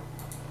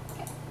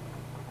 Okay.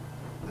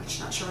 I'm just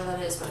not sure where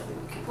that is, but I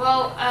think we can.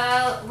 Well,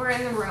 we're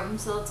in the room,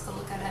 so let's go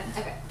look at it.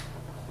 Okay.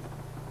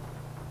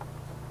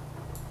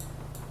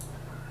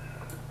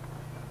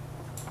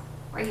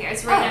 Right here.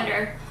 It's right Oh.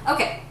 under.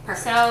 Okay.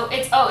 Perfect.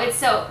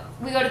 So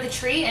we go to the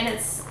tree and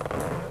it's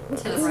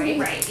To the right.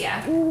 Right,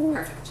 yeah.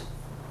 Perfect.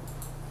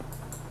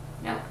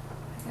 No.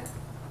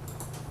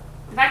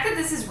 The fact that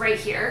this is right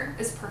here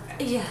is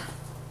perfect. Yeah.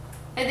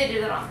 And they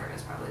did it on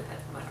purpose, probably, but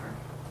whatever.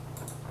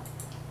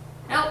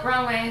 Nope,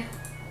 wrong way.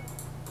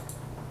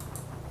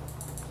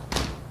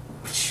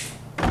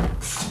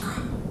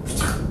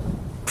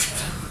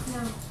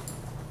 No.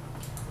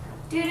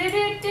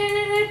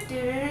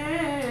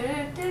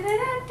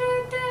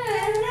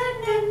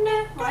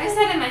 Why is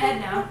that in my head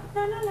now?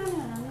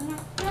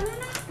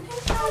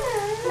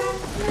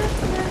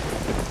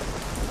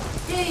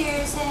 Do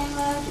your same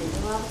love, do the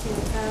walk to the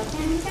crowd.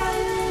 Can you tie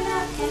it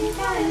up? Can you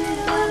tie it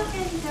up?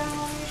 Can you throw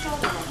over your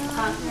shoulder like a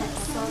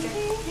continental soldier?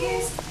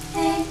 Here's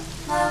same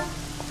love.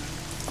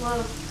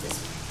 Whoa, this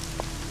way.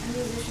 And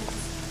musicians.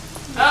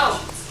 Oh,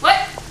 what?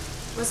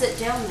 Was it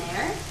down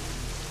there?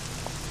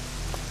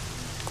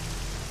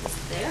 Was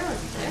it there or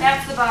was it there?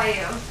 That's the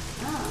bayou.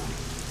 Oh.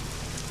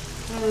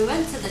 When we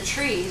went to the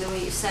tree, the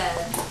way you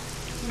said.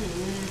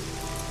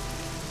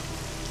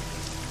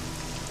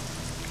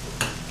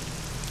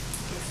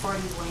 40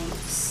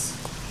 winks.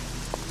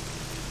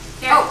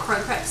 Yeah. Oh,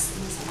 Crow Crest.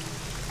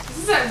 This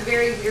is a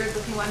very weird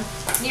looking one.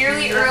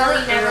 Nearly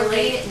early, never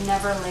late.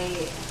 Never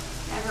late.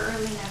 Never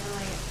early, never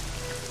late.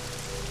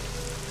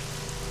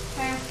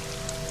 Okay.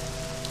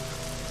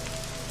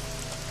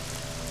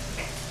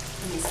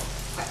 Let me see.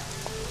 Okay.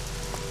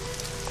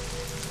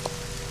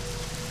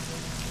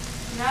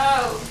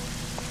 No.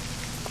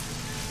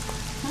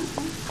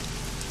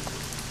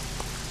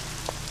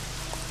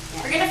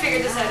 Yeah, We're gonna figure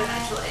this out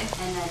eventually.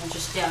 And then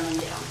just down and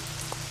down.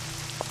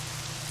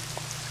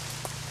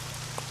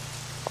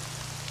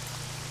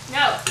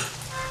 No.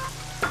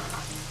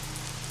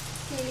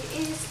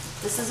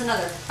 This is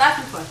another back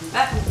and forth and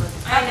back and forth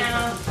and back I and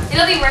know. forth. And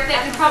It'll be worth it.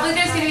 And probably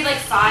there's gonna be like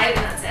 5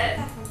 and that's it.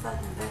 back and forth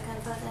and back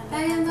and forth and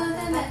back and forth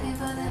and back and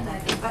forth and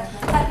back and forth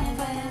and back and forth and back and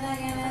forth and back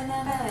and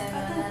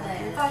forth and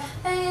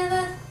back and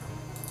forth.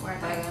 We're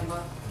Back and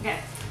forth. Okay.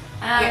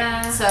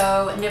 Okay,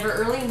 so never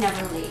early,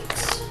 never late.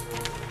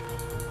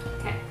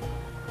 Okay.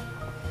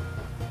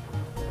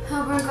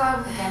 Oh my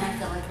god. Then I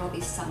feel like it'll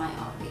be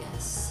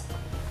semi-obvious.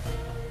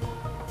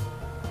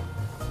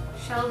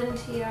 Sheldon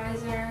T.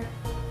 Iser.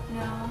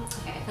 No.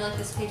 Okay, I feel like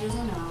this page is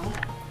a no.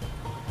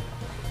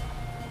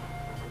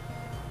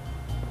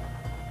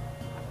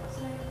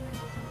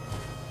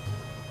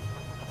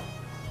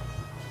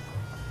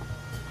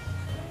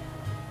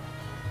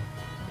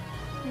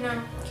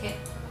 No. Okay.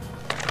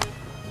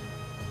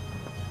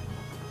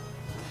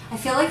 I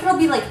feel like it'll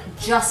be like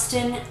just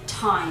in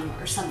time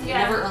or something.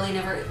 Yeah. Never early,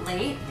 never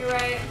late. You're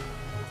right.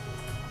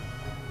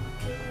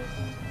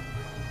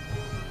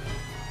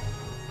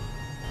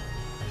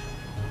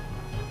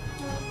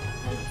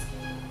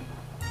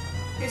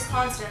 Here's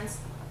Constance.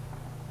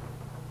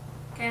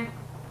 Okay.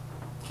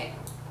 Okay.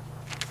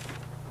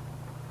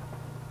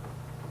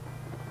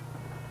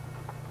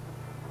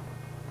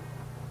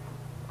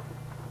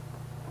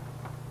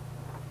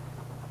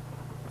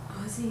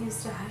 Ozzy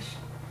Eustache.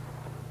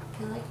 I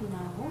feel like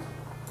no.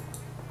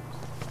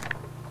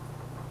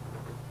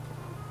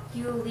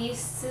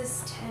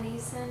 Ulysses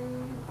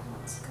Tennyson.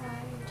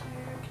 Sky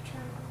Derek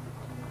Trevor.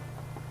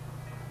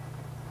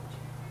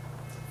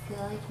 I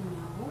feel like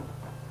no.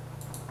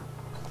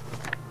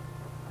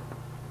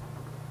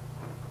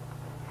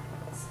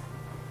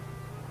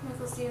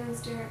 Michael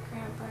Stevens, Derek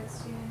Grant, Bart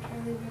Steven,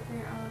 Charlie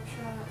Wicker, Olive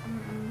Shaw.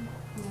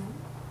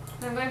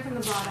 No. I'm going from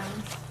the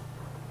bottom.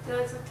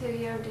 Felix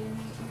Octavio, Danny,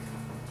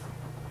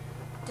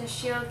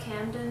 Dashiell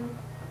Camden.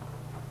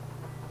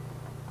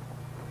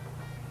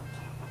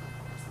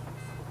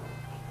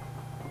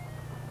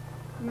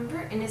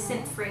 Remember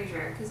Innocent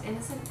Fraser, because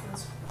Innocent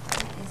goes.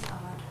 That is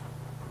odd.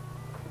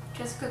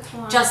 Jessica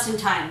Kwan. Just in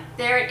time.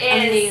 There it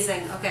is.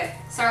 Amazing. Okay.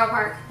 Sorrow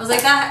Park. I was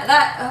like,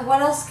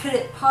 what else could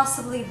it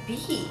possibly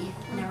be?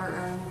 Never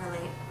early, never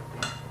late.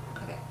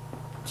 Okay.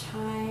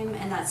 Time,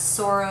 and that's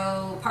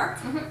Sorrow Park.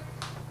 Mm-hmm.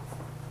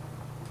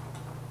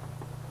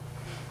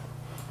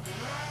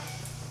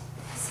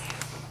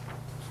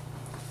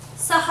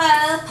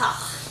 Sorrow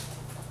Park.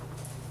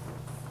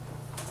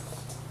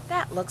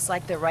 That looks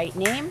like the right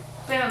name.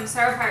 Boom,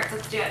 Sorrow Park.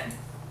 Let's do it.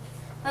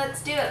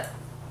 Let's do it.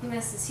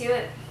 Mrs.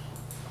 Hewitt.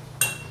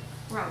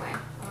 Wrong way.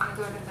 I want to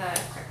go to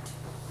the crypt.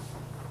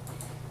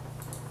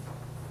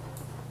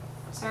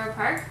 Sorrow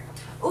Park?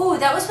 Oh,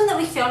 that was one that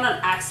we found on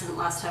accident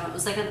last time. It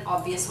was like an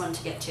obvious one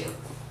to get to.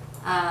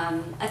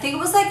 I think it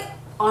was like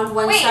on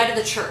one side of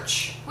the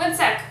church. 1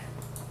 sec.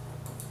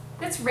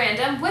 That's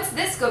random. What's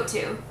this go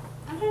to?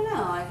 I don't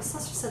know. I guess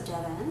that's just a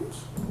dead end.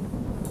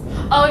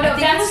 Oh no, I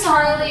think that's it was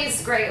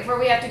Charlie's grave where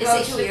we have to Is go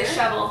it to with here? the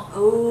shovel.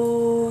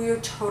 Oh, you're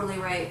totally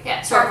right.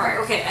 Yeah, Sorrow Sorrow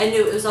Park. Okay, I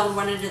knew it was on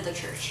one end of the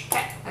church.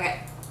 Okay.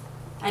 Okay.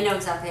 I know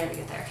exactly how to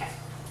get there. Okay.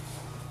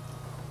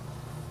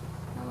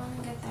 I want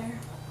to get there.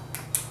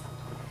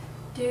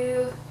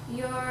 Do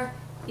your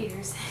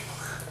ears.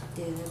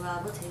 Do the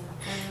wobble too.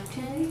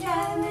 Can you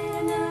tie them in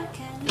a knot?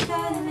 Can you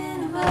tie them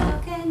in a bow?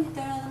 Can you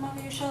throw them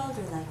over your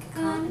shoulder like a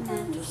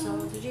continental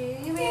soldier? Do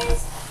your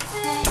ears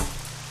sing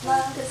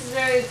love? This is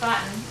where we've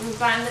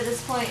gotten to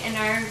this point in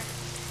our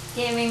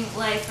gaming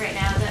life right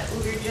now that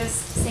we're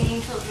just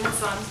singing children's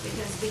songs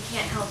because we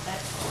can't help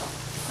it.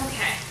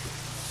 Okay.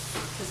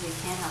 because we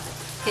can't help it.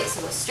 Okay,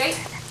 so go straight,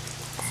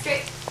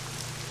 straight,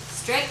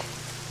 straight,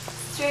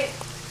 straight.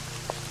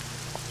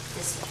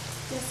 This way.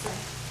 This way.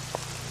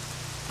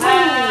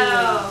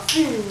 Wow.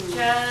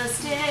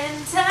 Just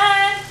in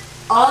time.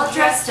 All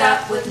dressed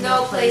up with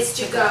no place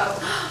to go.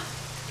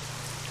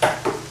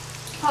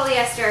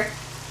 Polyester.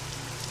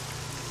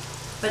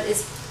 But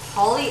is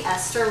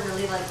polyester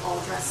really like all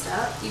dressed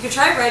up? You could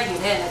try writing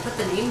it in. I put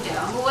the name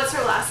down. Well, what's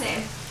her last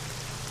name?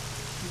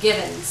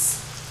 Gibbons.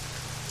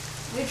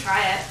 We can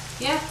try it.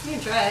 Yeah, you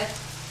can try it.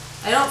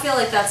 I don't feel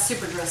like that's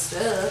super dressed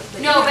up.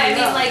 No, but I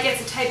mean like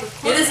it's a type of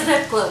clothing. It is a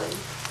type of clothing.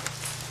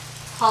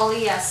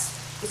 Polyester.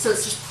 So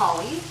it's just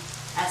poly.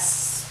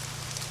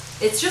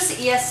 It's just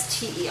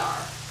E-S-T-E-R.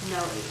 No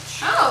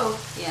H. Oh.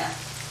 Yeah.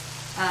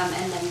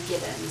 And then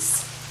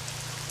Gibbons.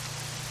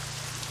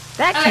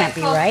 That can't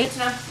be cool. right. Good to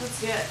know.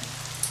 Let's do it.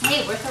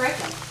 Hey, worth the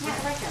reckon.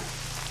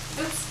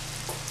 Oops.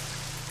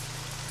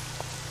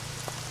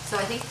 So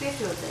I think we have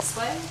to go this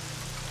way.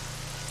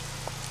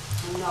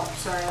 No,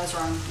 sorry, I was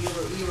wrong.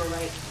 You were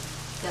right.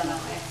 Down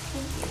that way.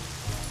 Thank you.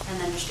 And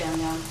then just down.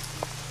 Down.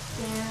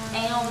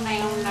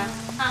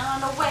 On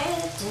the way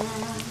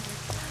down.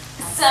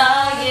 I saw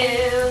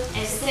you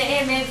and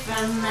saved me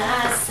from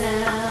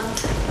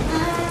myself.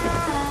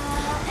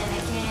 And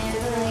I can't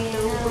believe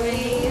the way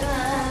you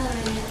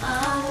are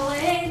on the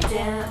way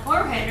down.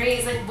 Poor Henry,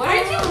 he's like, what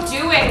are you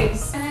doing?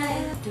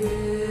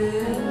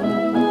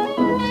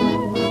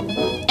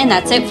 And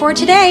that's it for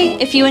today.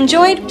 If you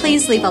enjoyed,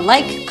 please leave a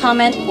like,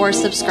 comment, or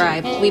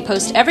subscribe. We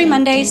post every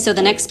Monday, so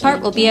the next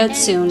part will be out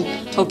soon.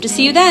 Hope to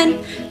see you then.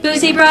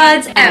 Boozy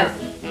Broads out.